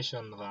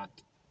foundation that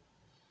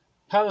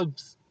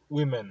helps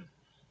women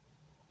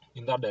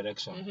in that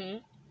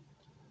direction.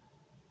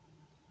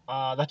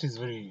 That is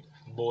very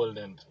bold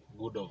and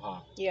good of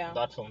her. Yeah.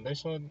 That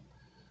foundation,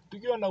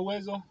 tukiwa na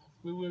uwezo,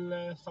 we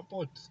will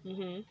support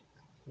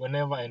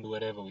whenever and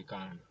wherever we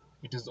can.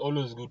 It is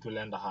always good to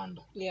lend a hand.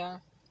 Yeah.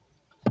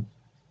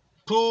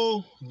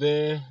 To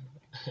the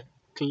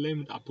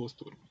claimed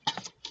apostle.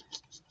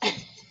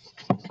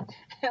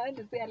 I want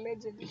to say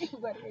allegedly,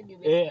 but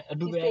anyway.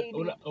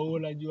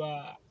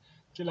 Unajua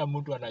kila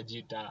mtu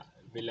anajiita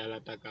vile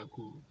anataka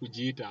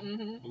kujiita.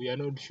 We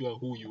are not sure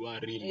who you are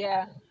really.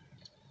 Yeah.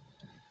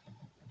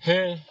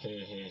 Hey.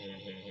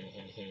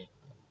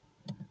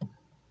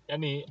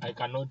 Yani, I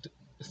cannot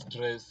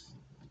stress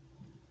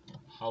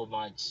how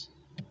much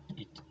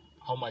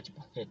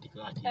pathetic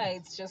that is. Yeah,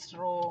 it's just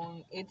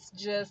wrong.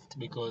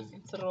 Because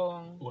it's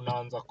wrong.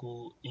 Unaanza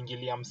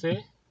kuingilia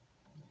mse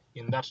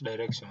in that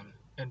direction,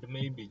 and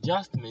maybe,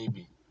 just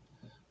maybe,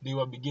 they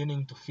were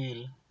beginning to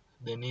feel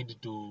the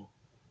need to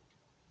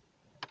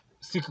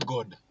seek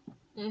God.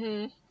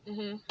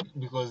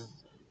 Because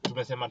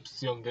tumesema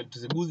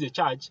tusiguze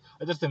church,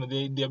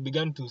 they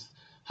began to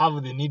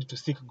have the need to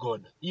seek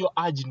God. Hiyo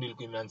urge ndio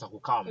ilikuwa imeanza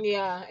kukama.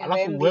 Yeah,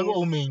 alafu wewe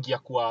umeingia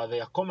kwa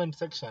their comment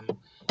section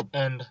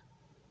and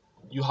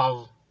you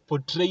have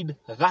portrayed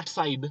that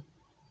side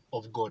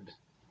of God.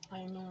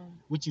 I know.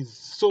 Which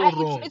is so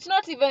wrong. It's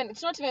not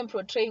even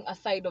portraying a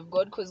side of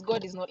God, because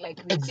God is not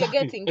like this. Exactly.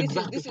 You're getting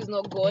this is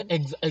not God.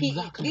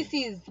 Exactly. This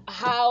is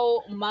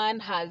how man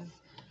has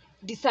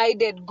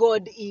decided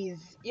God is.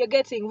 You're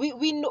getting,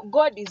 we know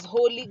God is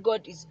holy,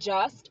 God is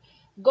just,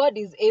 God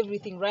is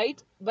everything,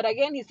 right? But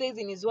again, he says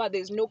in his word,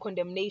 there's no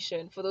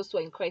condemnation for those who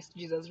are in Christ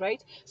Jesus,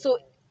 right? So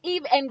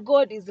and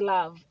God is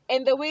love,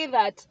 and the way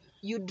that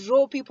you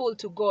draw people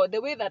to God,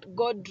 the way that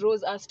God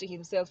draws us to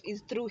himself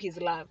is through his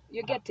love.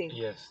 You're getting?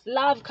 Yes.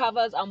 Love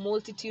covers a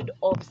multitude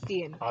of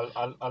sin.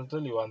 I'll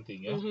tell you one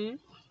thing,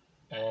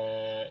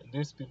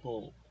 these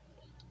people,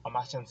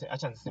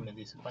 acha niseme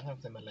this,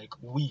 like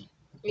we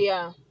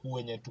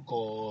wenye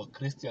tuko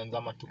Christians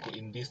ama tuko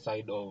in this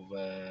side of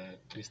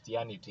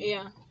Christianity,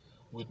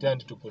 we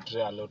tend to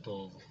portray a lot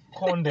of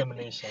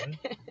condemnation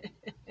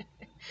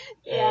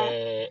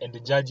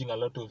and judging a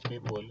lot of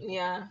people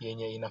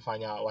yenye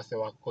inafanya wase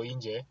wako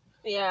nje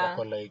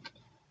wako like,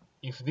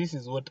 if this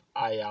is what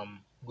I am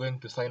going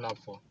to sign up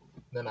for,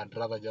 then I'd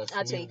rather just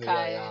live the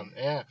way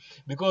I am.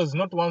 Because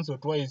not once or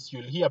twice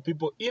you'll hear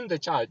people in the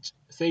church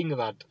saying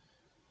that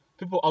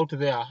people out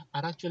there are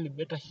actually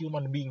better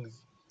human beings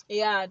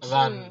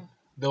than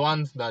the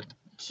ones that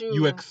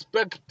you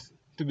expect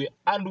to be.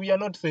 And we are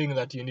not saying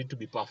that you need to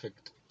be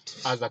perfect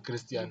as a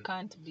Christian.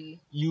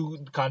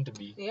 You can't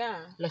be.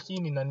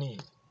 Lakini nani?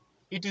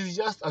 It is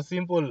just a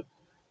simple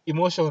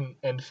emotion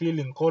and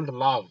feeling called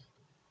love.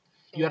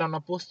 You are an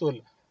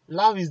apostle.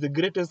 Love is the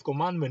greatest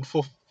commandment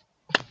for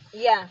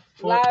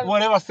love,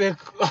 whatever sake.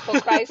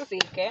 For Christ's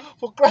sake,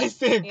 For Christ's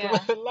sake.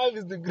 Love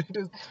is the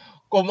greatest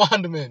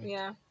commandment.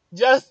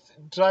 Just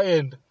try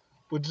and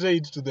portray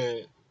it to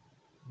the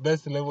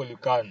best level you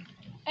can.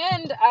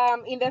 And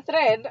in the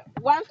thread,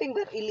 one thing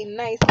that really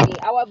nice me,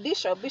 our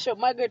Bishop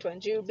Margaret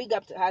Wanjiru, big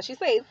up to her, she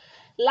says,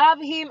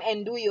 love him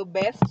and do your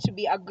best to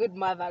be a good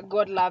mother.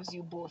 God loves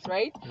you both,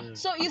 right?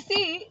 So you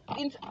see,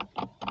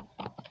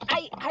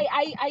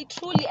 I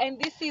truly, and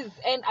this is,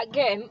 and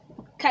again,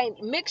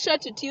 make sure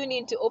to tune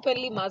in to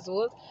Openly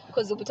Muzzles,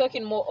 because we'll be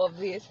talking more of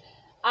this.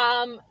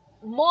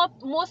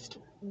 Most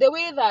the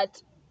way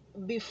that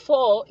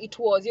before it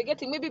was, you're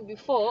getting, maybe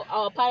before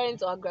our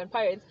parents or our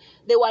grandparents,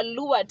 they were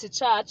lured to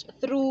church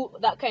through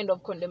that kind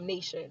of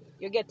condemnation.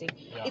 You're getting?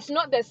 It's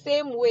not the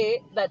same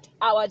way that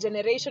our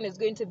generation is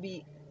going to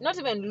be, not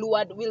even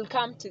lured, will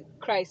come to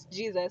Christ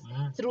Jesus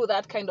through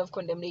that kind of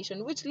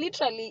condemnation, which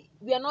literally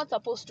we are not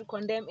supposed to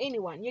condemn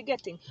anyone. You're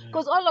getting?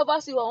 Because all of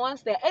us, we were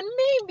once there, and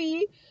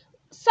maybe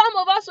some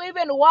of us were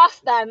even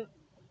worse than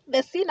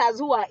the sinners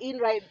who are in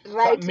right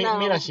now.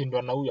 Mimi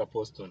nashindwa na huyu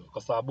apostle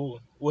kwa sababu,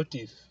 what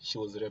if she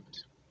was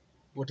raped?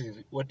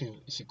 What if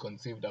she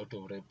conceived out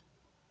of rape?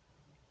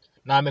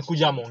 Na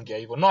amekuja ameongea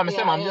hivyo. No,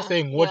 amesema, I'm just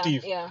saying, what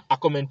if a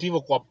comment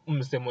hivyo kwa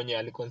mse mwenye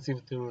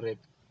aliconceive through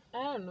rape?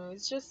 I don't know,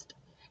 it's just,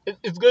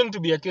 it's going to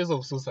be a case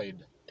of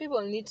suicide.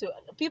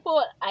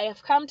 I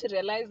have come to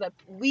realize that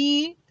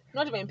we,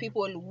 not even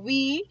people,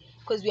 we,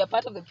 because we are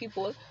part of the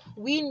people,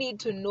 we need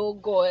to know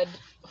God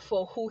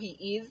for who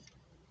he is,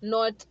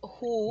 not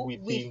who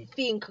we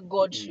think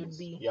God should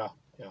be.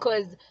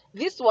 Because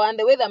this one,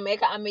 the way the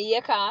maker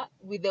ameyeka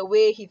with the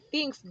way he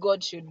thinks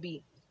God should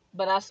be,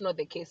 but that's not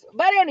the case.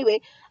 But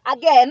anyway,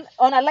 again,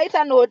 on a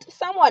lighter note,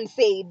 someone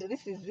said,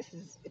 this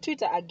is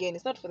Twitter again,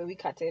 it's not for the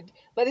weak-hearted,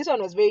 but this one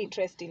was very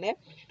interesting,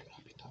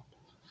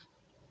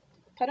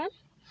 Pardon?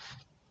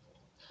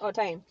 Oh,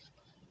 time.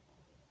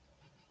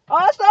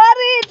 Oh,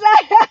 sorry.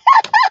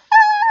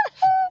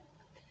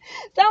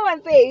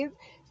 Someone says,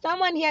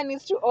 someone here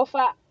needs to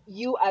offer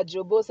you a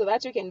jobo so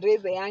that you can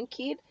raise a young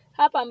kid.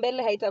 Hapa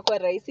mbele haitakuwa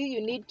rahisi.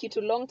 You need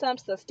kitu long term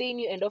to sustain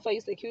you and offer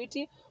you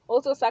security.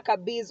 Also, saka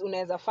biz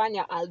unaweza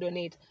fanya, I'll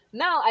donate.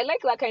 Now, I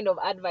like that kind of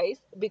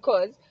advice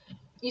because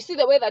you see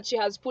the way that she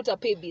has put a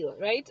pay bill,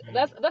 right?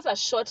 That's a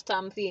short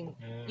term thing.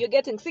 You're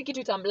getting sick,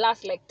 it will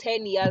last like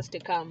 10 years to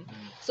come.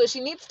 So she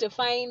needs to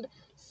find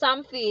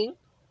something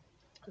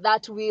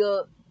that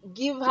will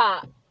give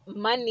her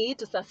money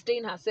to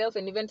sustain herself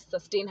and even to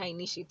sustain her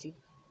initiative.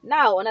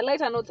 Now, on a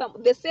lighter note,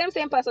 the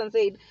same person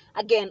said,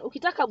 again,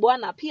 ukitaka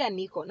bwana pia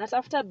niko,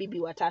 natafuta bibi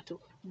watatu.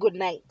 Good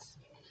night.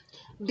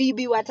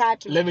 Bibi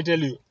watatu. Let me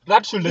tell you,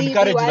 that should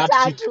encourage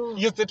that chick.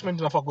 Your statement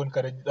inafa go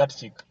encourage that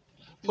chick.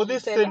 For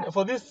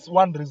this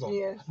one reason.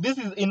 Yes. This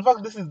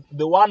is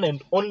the one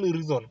and only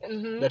reason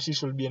that she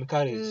should be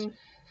encouraged.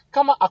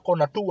 Kama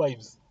akona 2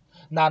 wives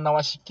na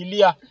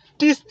anawashikilia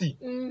tisti.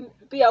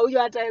 Pia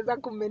huyo ataweza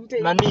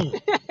kumaintain.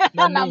 Nani?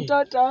 Na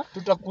mtoto.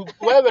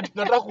 Wewe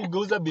tunataka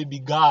kugeuza baby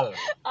girl.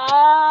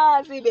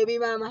 Si baby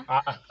mama.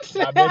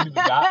 Baby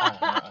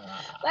girl.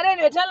 But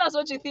anyway, tell us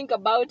what you think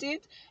about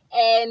it.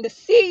 And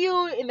see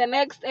you in the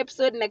next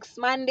episode next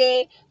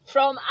Monday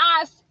from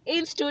us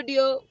in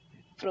studio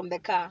from the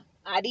car.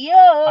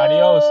 Adios.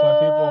 Adios, my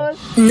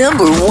people.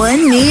 Number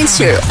one means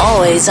you're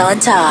always on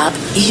top.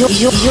 Your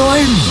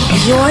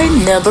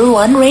number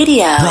one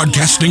radio.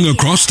 Broadcasting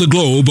across the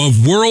globe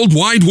of World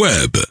Wide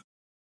Web.